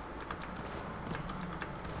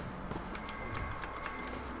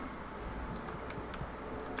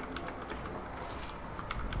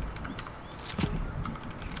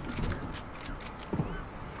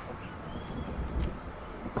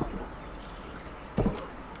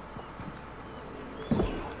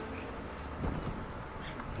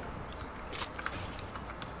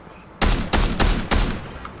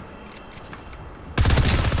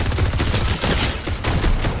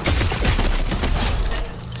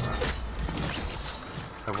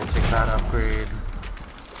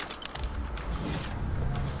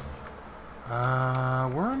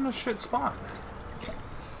 We're in a shit spot.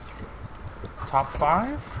 Top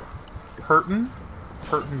 5? Hurtin'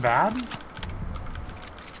 bad?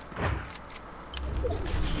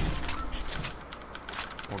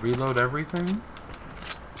 We'll reload everything.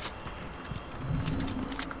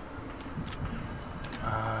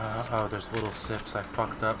 Oh, there's little sips. I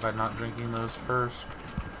fucked up by not drinking those first.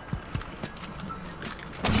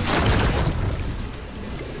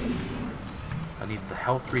 I need the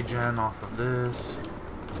health regen off of this.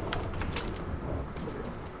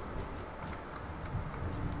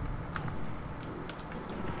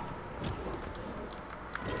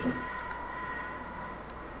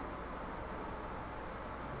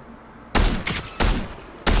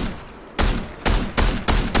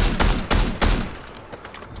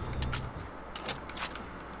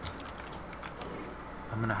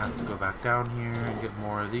 have to go back down here and get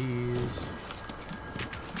more of these.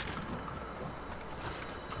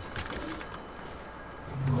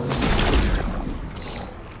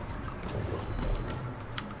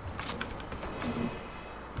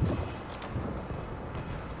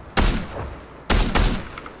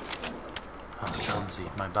 Oh, Jonesy,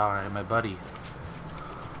 my buddy.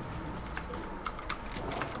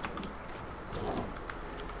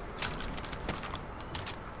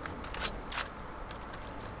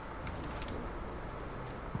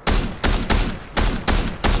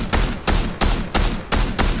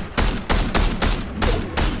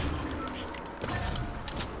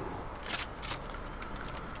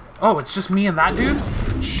 Oh, it's just me and that dude?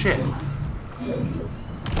 Shit.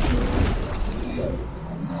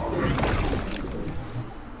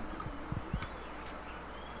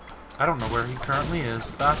 I don't know where he currently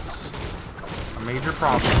is. That's a major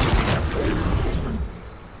problem.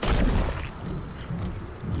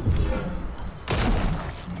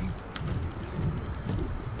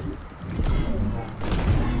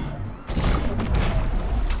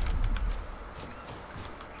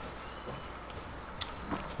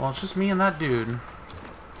 Well, it's just me and that dude.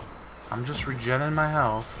 I'm just regenerating my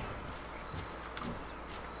health.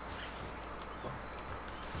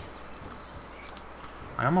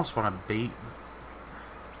 I almost want to bait.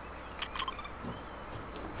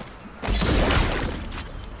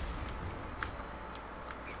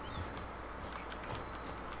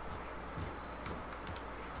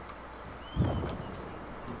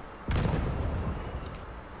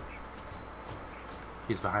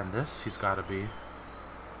 He's behind this. He's got to be.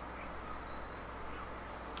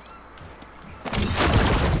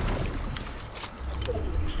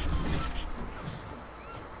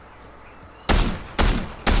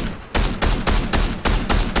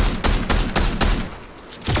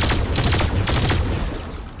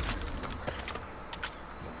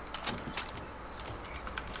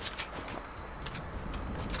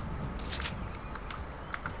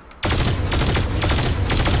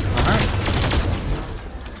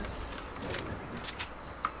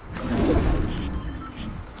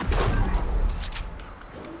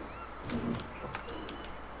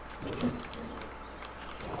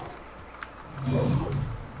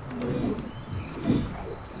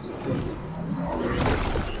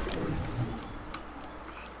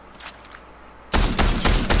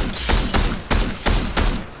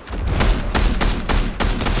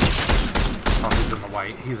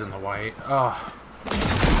 He's in the white. Oh,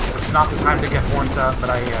 it's not the time to get warmed up, but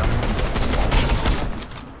I am.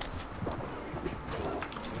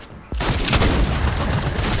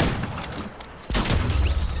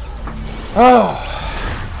 Oh,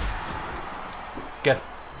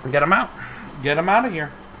 get him out. Get him out of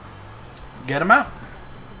here. Get him out.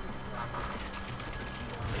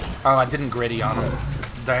 Oh, I didn't gritty on him.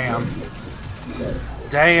 Damn.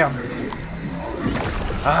 Damn.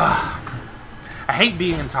 Ah. I hate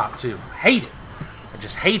being in top 2. Hate it. I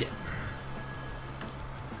just hate it.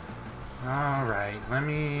 Alright, let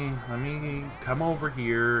me come over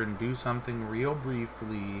here and do something real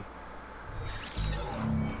briefly.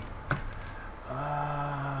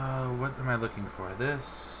 What am I looking for?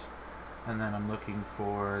 This. And then I'm looking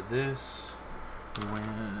for this.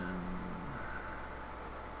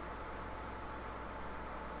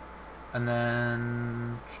 And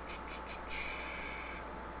then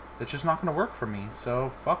it's just not going to work for me,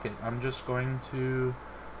 so fuck it. I'm just going to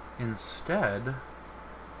instead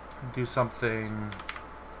do something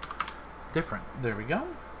different. There we go.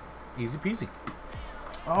 Easy peasy.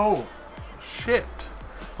 Oh, shit.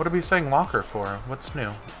 What are we saying locker for? What's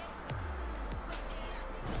new?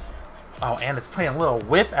 Oh, and it's playing a little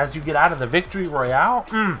whip as you get out of the victory royale?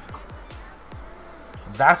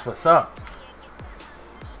 That's what's up.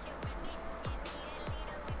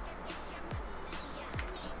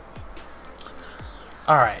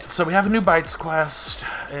 Alright, so we have a new Bites quest.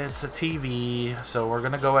 It's a TV, so we're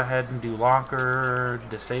going to go ahead and do locker,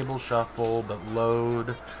 disable shuffle, but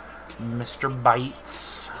load Mr.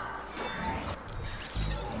 Bites.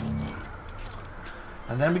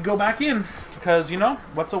 And then we go back in, because, you know,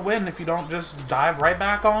 what's a win if you don't just dive right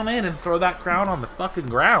back on in and throw that crown on the fucking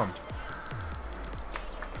ground?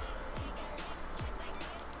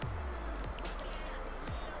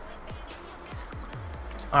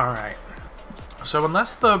 Alright. So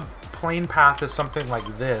unless the plane path is something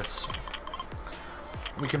like this,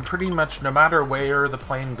 we can pretty much, no matter where the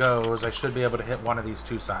plane goes, I should be able to hit one of these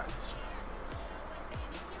two sides.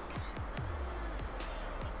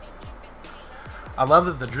 I love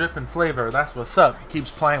that the drip and flavor, that's what's up,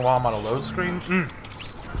 keeps playing while I'm on a load screen.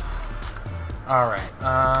 Alright,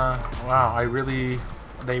 wow, I really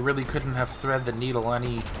They really couldn't have thread the needle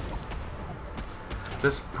any...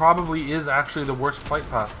 This probably is actually the worst flight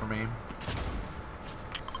path for me.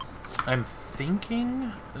 I'm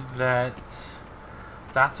thinking that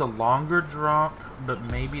that's a longer drop, but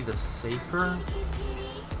maybe the safer.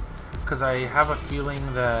 Because I have a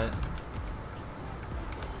feeling that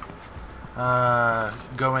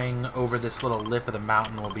going over this little lip of the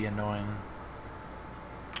mountain will be annoying.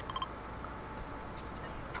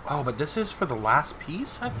 Oh, but this is for the last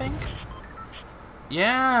piece, I think?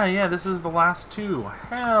 Yeah, this is the last two.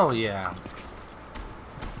 Hell yeah.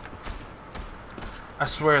 I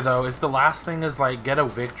swear, though, if the last thing is, like, get a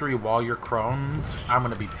victory while you're chroned, I'm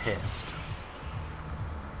gonna be pissed.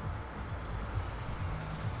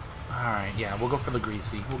 Alright, yeah, we'll go for the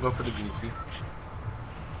greasy. We'll go for the greasy.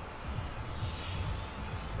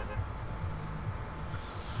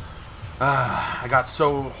 I got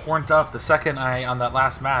so horned up the second on that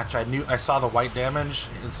last match, I saw the white damage.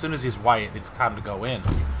 As soon as he's white, it's time to go in.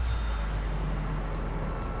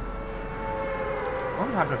 What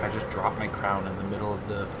would happen if I just dropped my crown in the middle of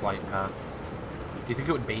the flight path? Do you think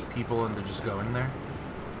it would bait people into just going there?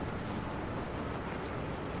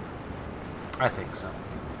 I think so.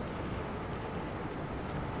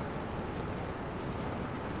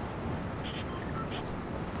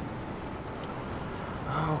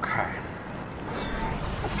 Okay.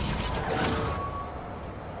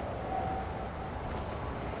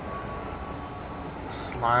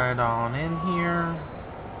 Slide on in here.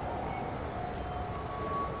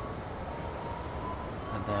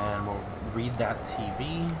 And then we'll read that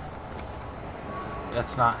TV.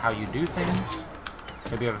 That's not how you do things.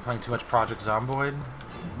 Maybe I've been playing too much Project Zomboid,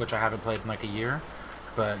 which I haven't played in like a year.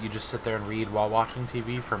 But you just sit there and read while watching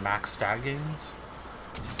TV for max stat gains.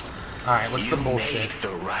 Alright, what's the bullshit? The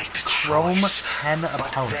right Chrome choice, 10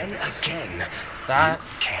 opponents. Then again, that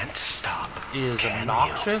can't stop, is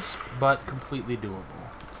obnoxious, but completely doable.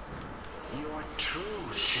 Your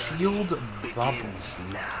true Shield bubble.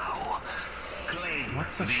 Now. Claim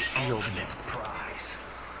What's a shield? Prize.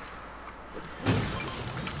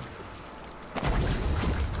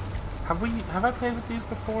 Have I played with these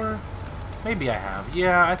before? Maybe I have.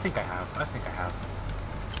 Yeah, I think I have. I think I have.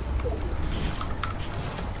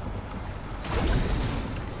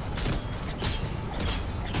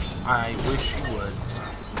 I wish you would.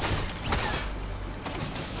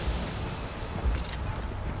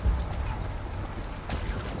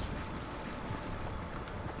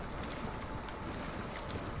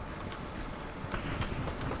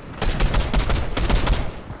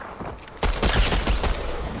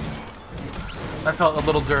 I felt a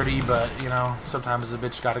little dirty, but, you know, sometimes a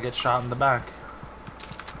bitch gotta get shot in the back.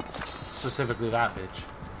 Specifically that bitch.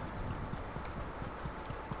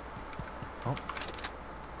 Oh.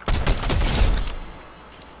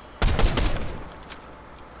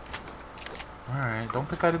 Alright, don't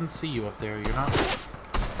think I didn't see you up there. You're not...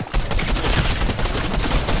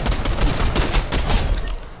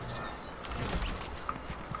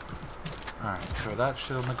 Alright, throw that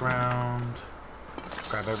shit on the ground.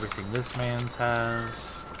 Grab everything this man's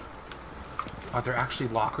has. Are there actually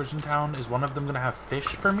lockers in town? Is one of them gonna have fish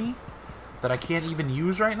for me? That I can't even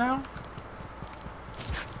use right now?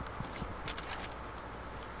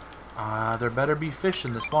 There better be fish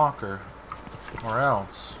in this locker. Or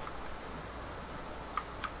else.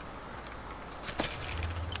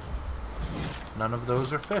 None of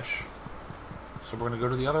those are fish. So we're gonna go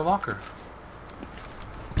to the other locker.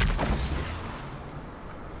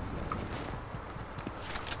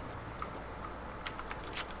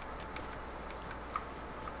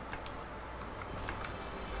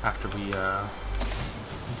 After we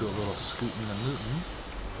do a little scootin' and mootin'.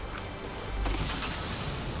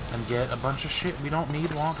 And get a bunch of shit we don't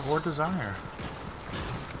need, want, or desire.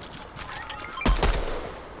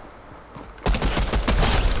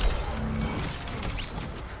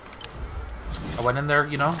 I went in there,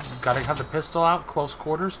 you know, gotta have the pistol out, close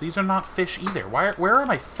quarters. These are not fish either. Where are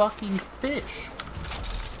my fucking fish?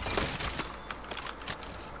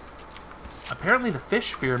 Apparently the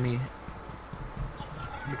fish fear me.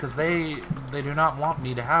 Because they do not want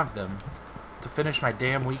me to have them. To finish my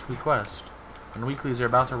damn weekly quest. And weeklies are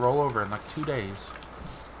about to roll over in like 2 days.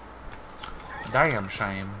 Damn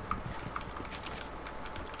shame.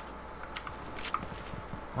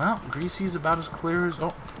 Well, Greasy's about as clear as...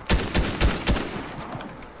 Oh.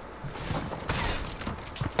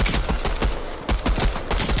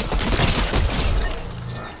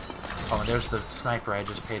 Oh, and there's the sniper I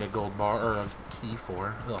just paid a gold bar, or a key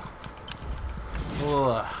for. Ugh.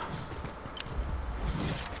 Ugh.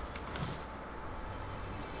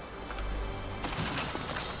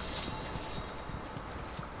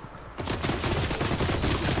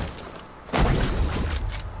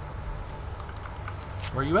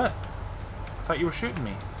 Where you at? I thought you were shooting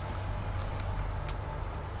me.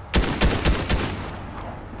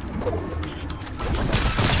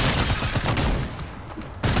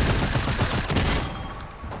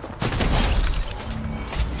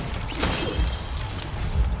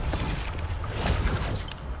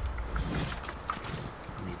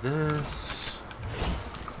 Give me this.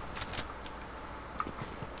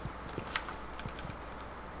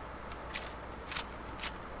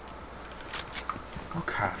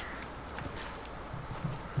 Okay.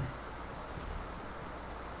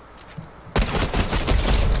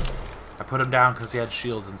 I put him down because he had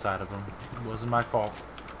shields inside of him. It wasn't my fault.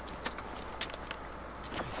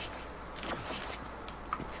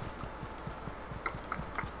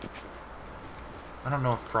 I don't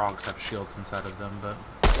know if frogs have shields inside of them, but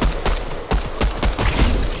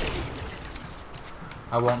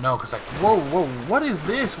I won't know because whoa, what is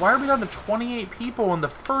this? Why are we down to 28 people and the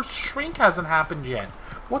first shrink hasn't happened yet?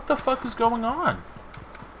 What the fuck is going on?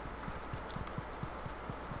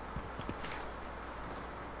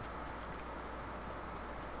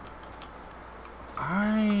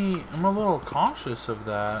 I am a little cautious of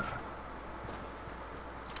that.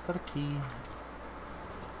 Is that a key?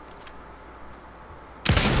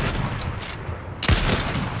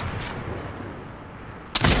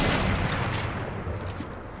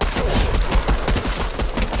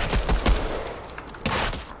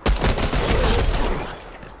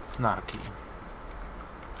 It's not a key.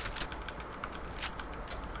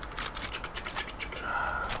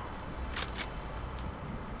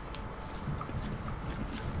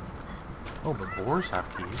 Oh, but boars have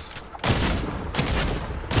keys.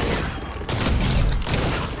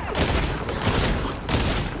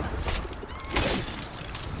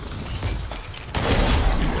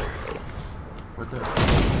 Where'd they?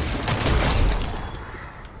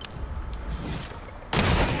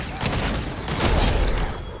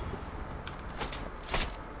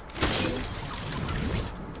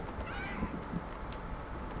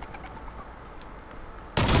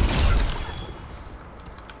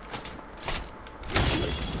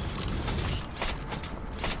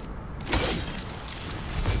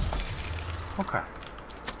 Okay.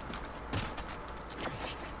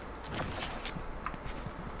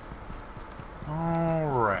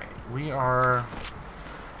 Alright.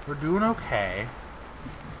 We're doing okay.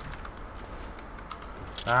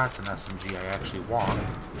 That's an SMG I actually want.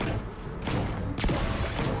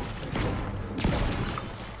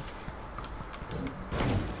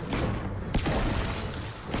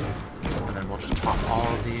 And then we'll just pop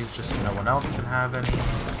all of these just so no one else can have any.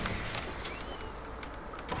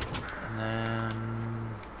 And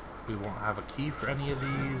then we won't have a key for any of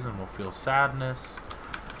these, and we'll feel sadness.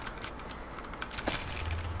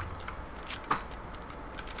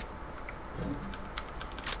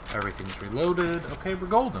 Everything's reloaded. Okay, we're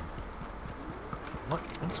golden.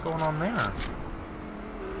 What's going on there?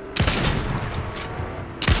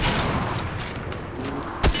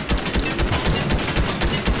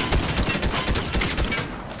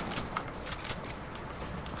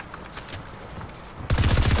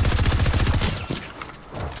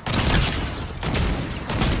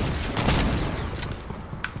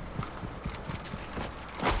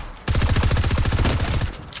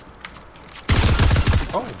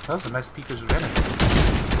 Oh, that was a nice peeker's advantage.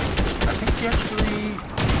 I think he actually...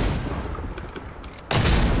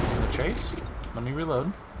 He's gonna chase. Let me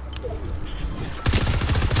reload.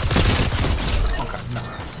 Okay, no.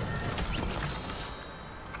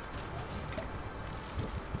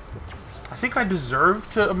 I think I deserve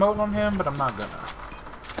to emote on him, but I'm not gonna.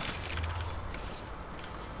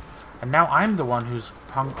 And now I'm the one who's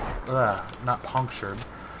not punctured,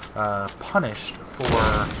 punished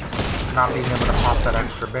for not being able to pop that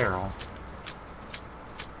extra barrel.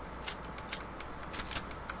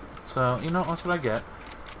 So, you know, that's what I get.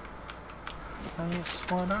 That's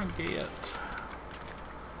what I get.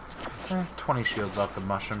 20 shields off the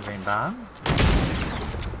mushrooms ain't bad.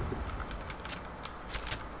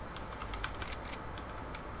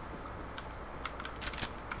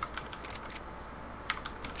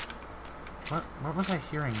 What was I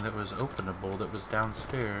hearing that was openable that was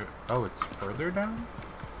downstairs? Oh, it's further down?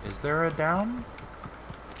 Is there a down?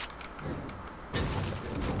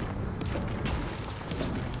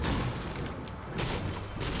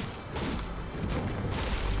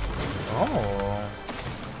 Oh.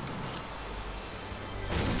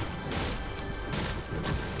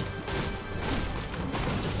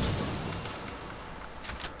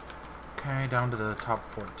 Okay, down to the top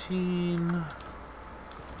 14.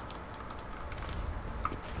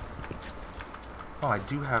 Oh, I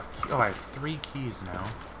do have... Oh, I have 3 keys now.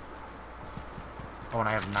 Oh, and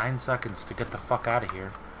I have 9 seconds to get the fuck out of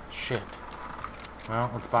here. Shit. Well,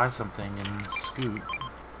 let's buy something and scoot.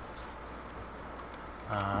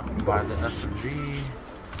 We'll buy the SMG,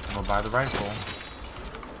 and we'll buy the rifle.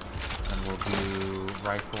 And we'll do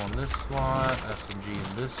rifle in this slot, SMG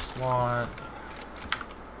in this slot.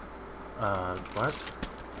 What?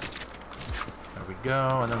 There we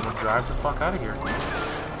go, and then we'll drive the fuck out of here.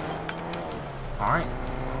 Alright,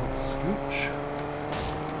 let's scooch.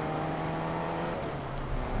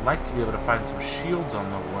 I'd like to be able to find some shields on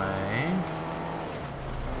the way.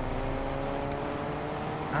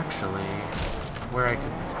 Actually, where I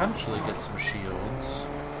could potentially get some shields,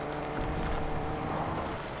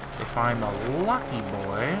 if I'm a lucky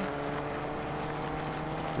boy,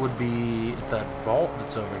 would be that vault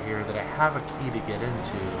that's over here that I have a key to get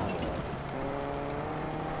into.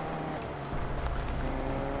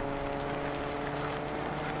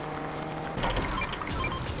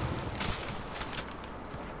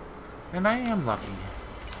 And I am lucky.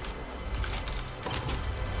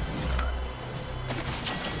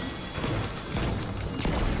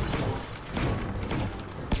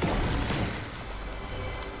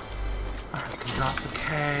 I can drop the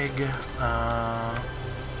keg.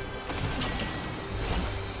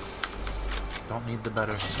 Don't need the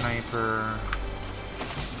better sniper.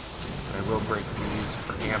 But I will break these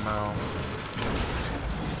for ammo.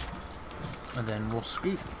 And then we'll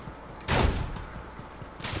scoot.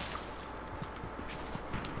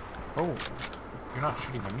 Oh, you're not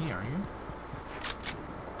shooting at me, are you?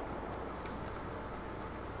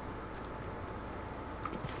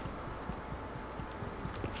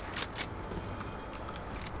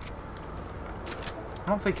 I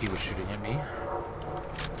don't think he was shooting at me.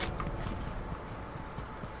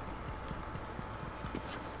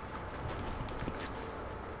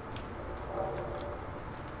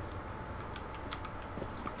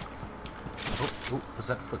 Oh, was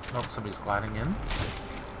that foot? Oh, somebody's gliding in.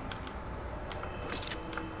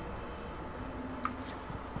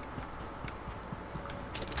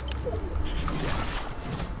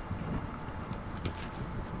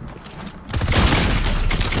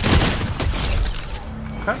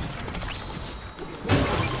 Okay.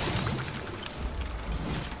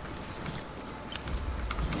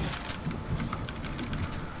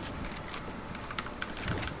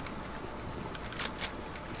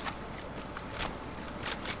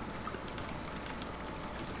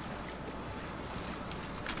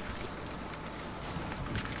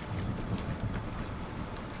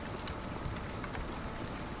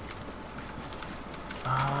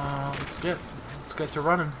 Let's get to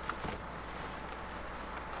running.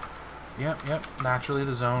 Yep. Naturally,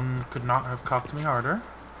 the zone could not have cocked me harder.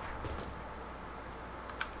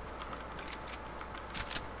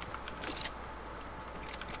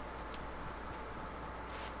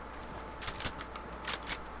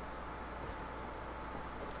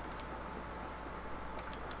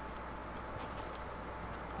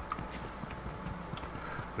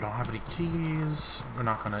 We don't have any keys. We're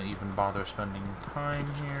not going to even bother spending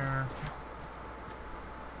time here.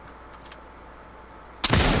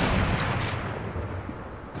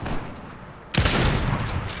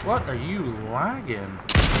 What are you lagging?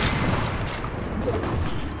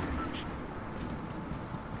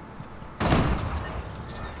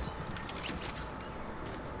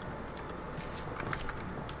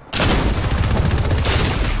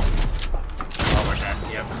 Oh my god,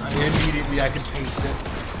 yep. Immediately I could taste it.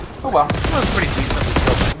 Oh well, it was pretty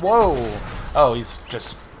decent. Whoa! Oh, he's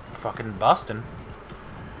just fucking busting.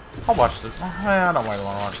 I'll watch this. I don't really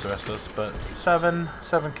want to watch the rest of this, but seven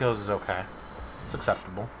kills is okay. It's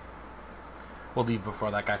acceptable. We'll leave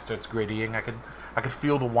before that guy starts grittying. I could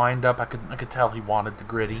feel the wind up. I could tell he wanted the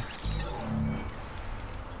gritty.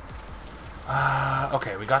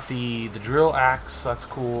 Okay, we got the drill axe. That's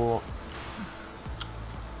cool.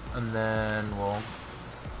 And then we'll.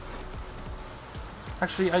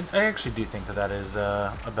 Actually, I actually do think that is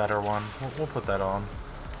a better one. We'll put that on,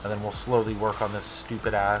 and then we'll slowly work on this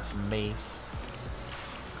stupid ass mace.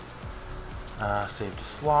 Save to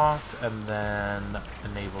slot, and then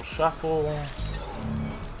enable shuffle.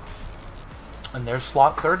 And there's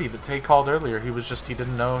slot 30 that Tay called earlier. He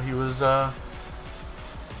didn't know he was,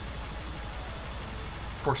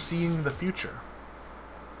 foreseeing the future.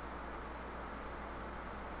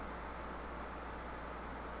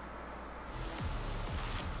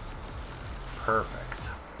 Perfect.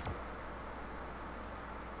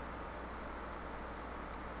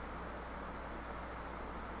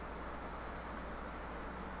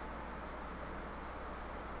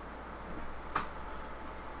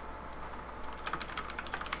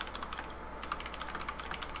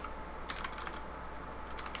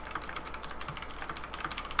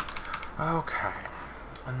 Okay.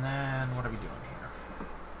 And then, what are we doing here?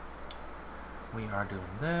 We are doing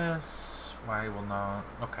this. Why will not...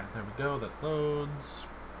 Okay, there we go. That loads.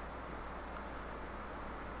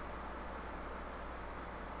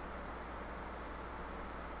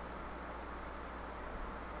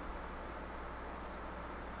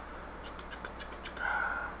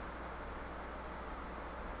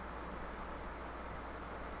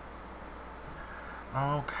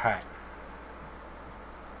 Okay.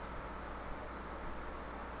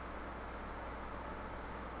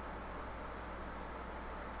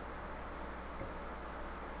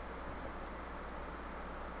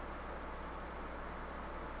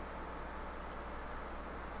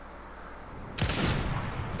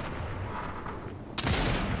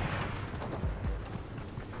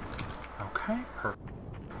 Okay, perfect.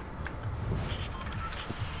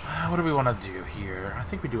 What do we want to do here? I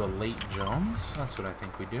think we do a late Jones. That's what I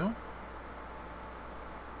think we do.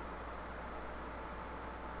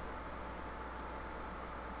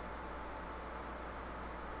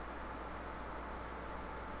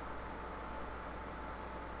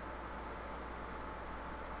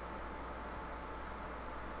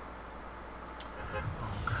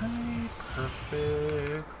 Okay,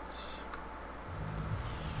 perfect.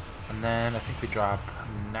 And then I think we drop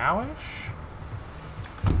nowish.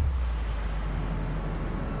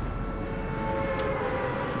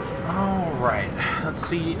 Alright, let's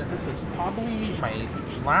see. This is probably my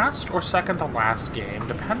last or second to last game,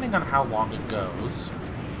 depending on how long it goes.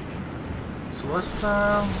 So let's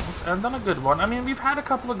end on a good one. I mean, we've had a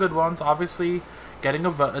couple of good ones. Obviously, getting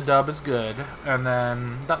a dub is good. And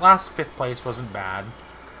then that last 5th place wasn't bad.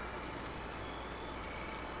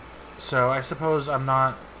 So I suppose I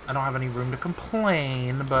don't have any room to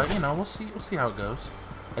complain, but you know, we'll see how it goes.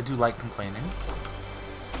 I do like complaining.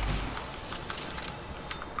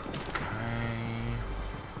 Okay.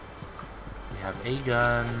 We have a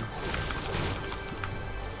gun.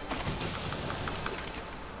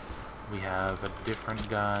 We have a different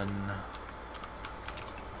gun.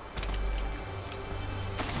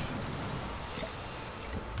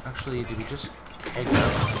 Actually, did we just egg out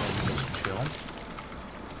and just chill?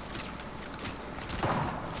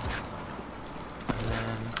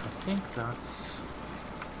 I think that's...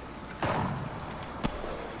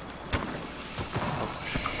 Oh,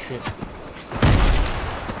 shit.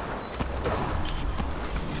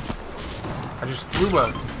 I just threw a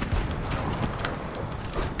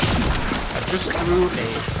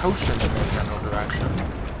potion in the general direction.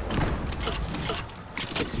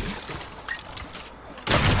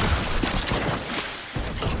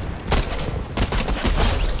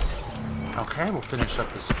 Okay, we'll finish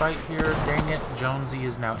up this fight here. Dang it, Jonesy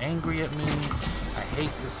is now angry at me. I hate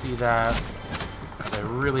to see that, because I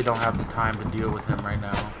really don't have the time to deal with him right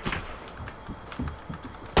now.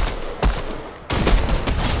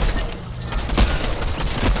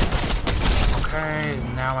 Okay,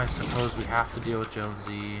 now I suppose we have to deal with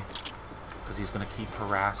Jonesy, because he's going to keep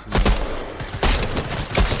harassing me.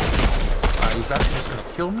 He's actually just going to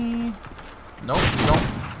kill me? Nope, nope.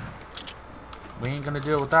 We ain't going to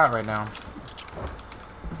deal with that right now.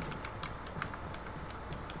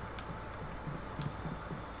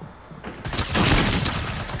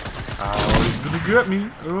 Oh, he's gonna get me.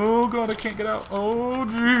 Oh god, I can't get out. Oh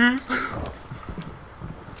jeez.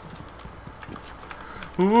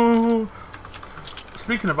 Oh.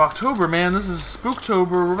 Speaking of October, man, this is Spooktober.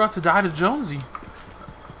 We're about to die to Jonesy.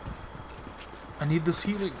 I need this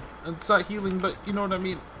healing. It's not healing, but you know what I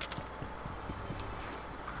mean.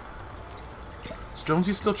 Is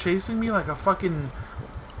Jonesy still chasing me like a fucking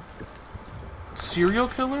serial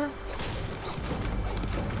killer?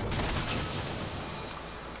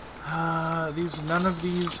 None of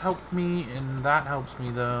these help me, and that helps me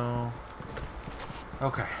though.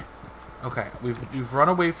 Okay. Okay, we've run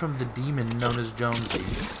away from the demon known as Jonesy.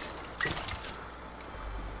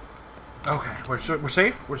 Okay, we're safe.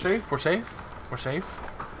 We're safe. We're safe. We're safe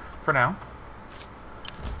for now.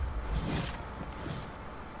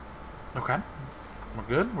 Okay, we're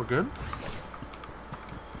good. We're good.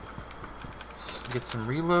 Let's get some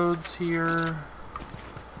reloads here.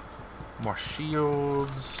 More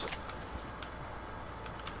shields.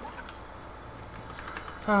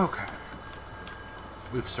 Okay.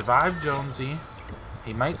 We've survived Jonesy.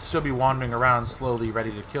 He might still be wandering around slowly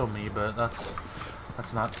ready to kill me, but that's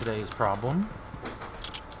not today's problem.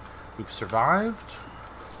 We've survived.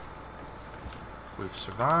 We've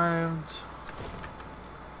survived.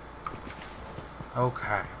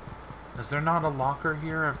 Okay. Is there not a locker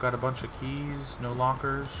here? I've got a bunch of keys. No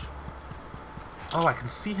lockers. Oh, I can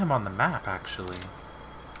see him on the map, actually.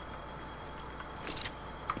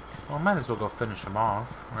 Well, I might as well go finish him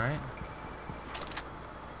off, right?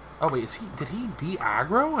 Oh wait, did he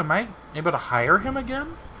de-aggro? Am I able to hire him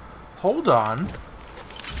again? Hold on.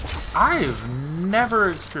 I've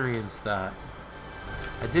never experienced that.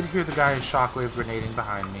 I did hear the guy shockwave grenading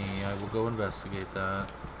behind me. I will go investigate that.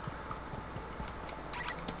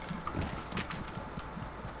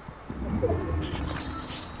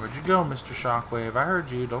 Where'd you go, Mr. Shockwave? I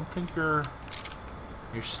heard you. Don't think you're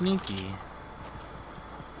sneaky.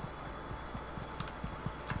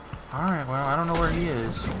 Alright, well, I don't know where he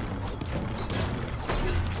is.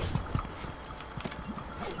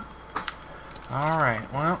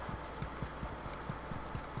 Alright, well,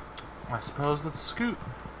 I suppose let's scoot.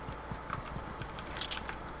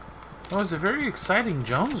 That was a very exciting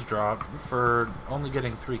Jones drop for only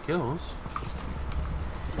getting 3 kills.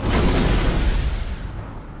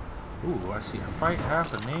 Ooh, I see a fight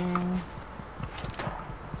happening.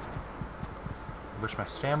 Wish my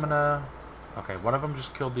stamina. Okay, one of them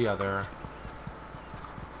just killed the other.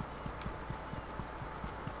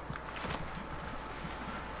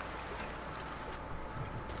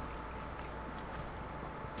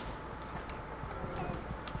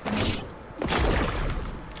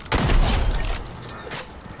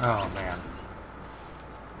 Oh man.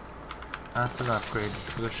 That's an upgrade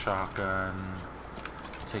for the shotgun.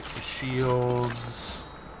 Take the shields.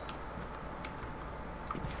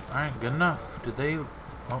 Alright, good enough. Did they...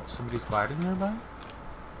 Oh, somebody's gliding nearby?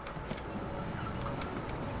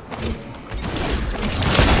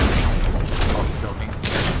 Oh, he killed me.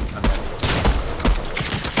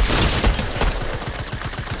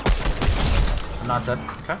 I'm not dead.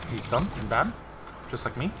 Okay, he's dumb and bad. Just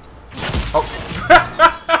like me. Oh!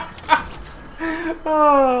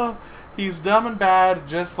 Oh! He's dumb and bad,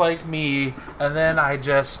 just like me. And then I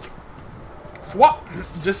just... What?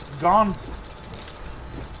 Just gone.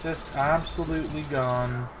 Just absolutely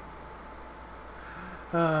gone.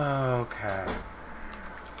 Okay.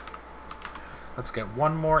 Let's get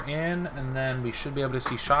one more in, and then we should be able to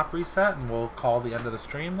see shop reset, and we'll call the end of the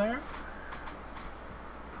stream there.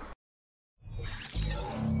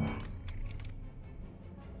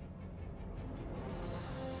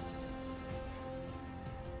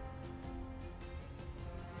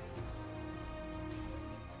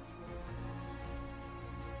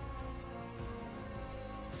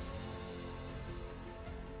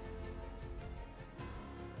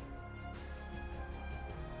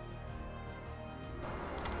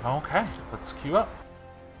 Okay, let's queue up.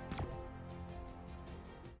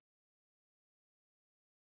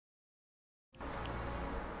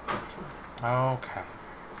 Okay.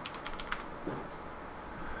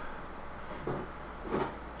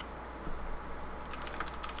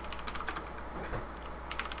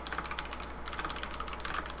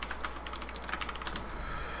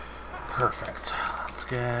 Perfect. Let's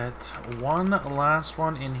get one last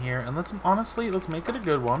one in here, and let's make it a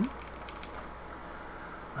good one.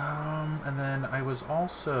 And then I was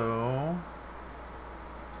also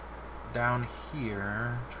down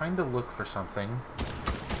here trying to look for something.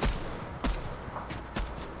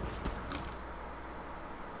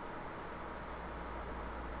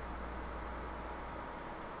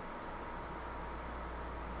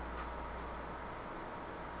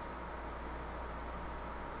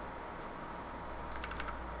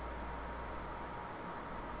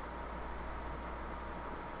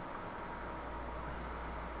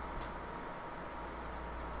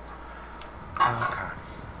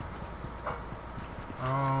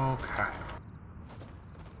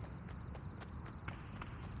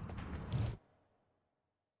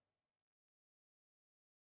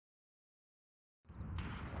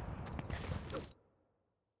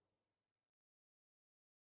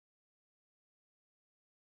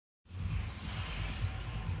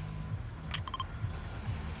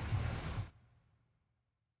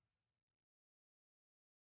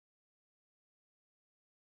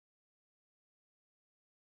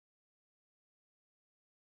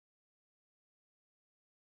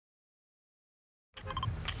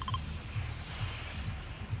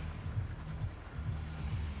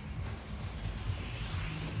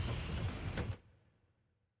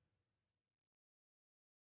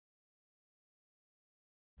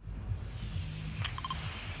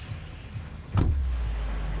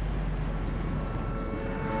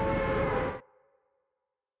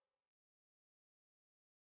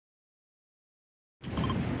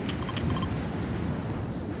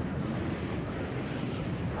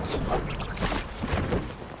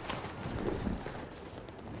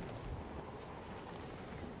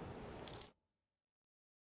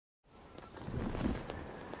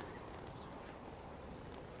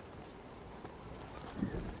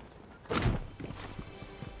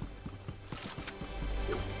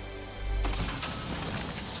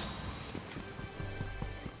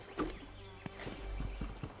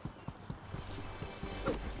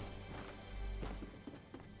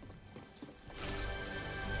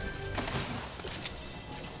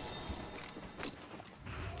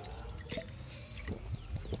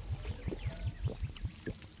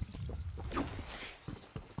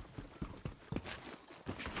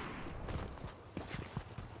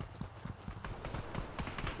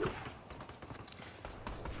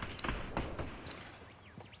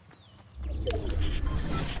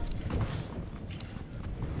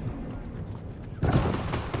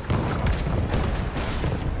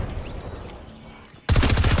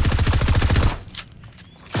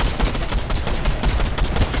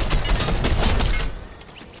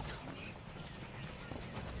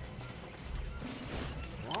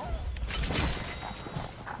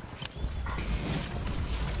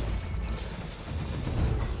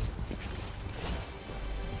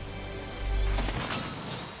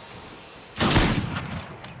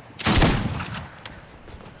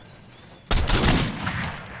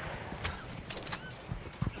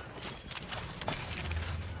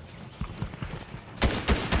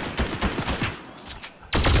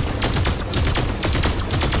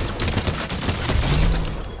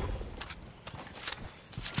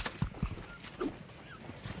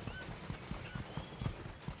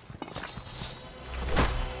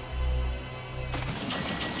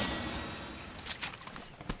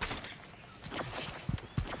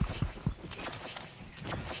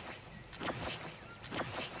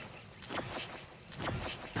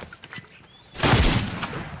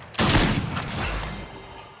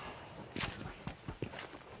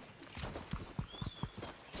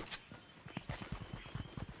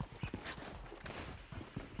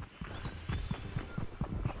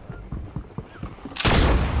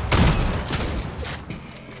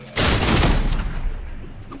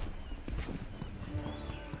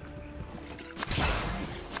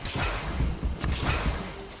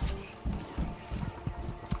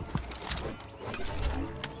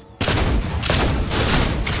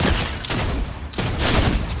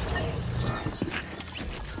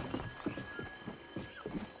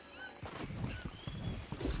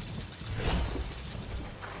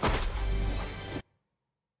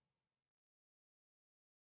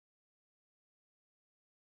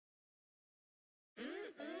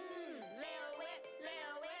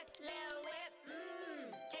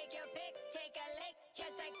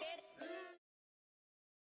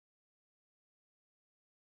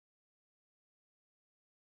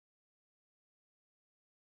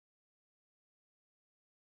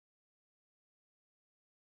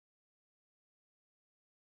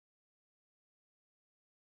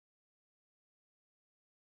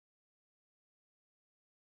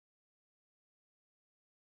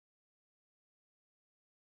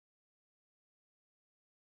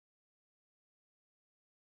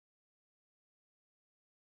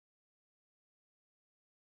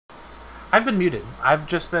 I've been muted. I've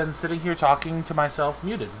just been sitting here talking to myself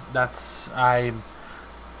muted. I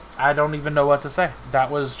don't even know what to say. That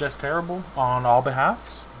was just terrible on all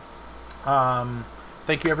behalves.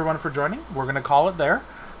 Thank you everyone for joining. We're going to call it there.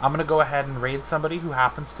 I'm going to go ahead and raid somebody who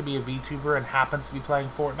happens to be a VTuber and happens to be playing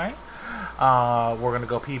Fortnite. We're going to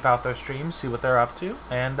go peep out their streams, see what they're up to,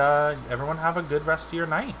 and everyone have a good rest of your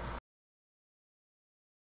night.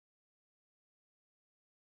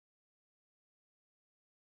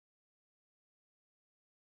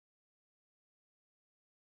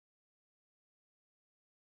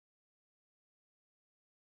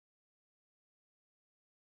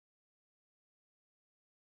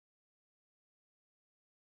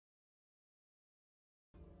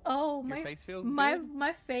 Oh, Your face feels my good?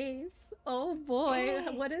 my face. Oh boy,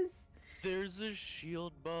 what is? There's a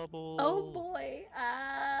shield bubble. Oh boy.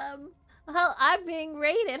 I'm being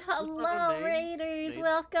raided. What's up, Hello, Nate? raiders. Nate?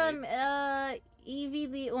 Welcome, Evie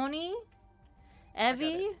the Oni,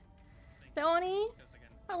 Evie the Oni.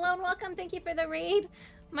 Hello and welcome. Thank you for the raid.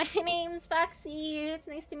 My name's Foxy. It's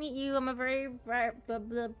nice to meet you. I'm a I'm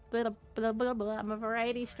a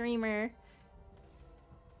variety streamer.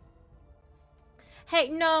 Hey,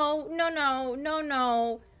 no.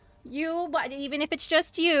 But even if it's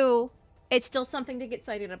just you, it's still something to get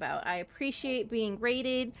excited about. I appreciate being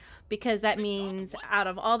rated because that means out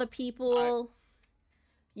of all the people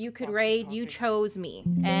you could raid, you chose me.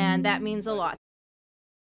 And that means a lot.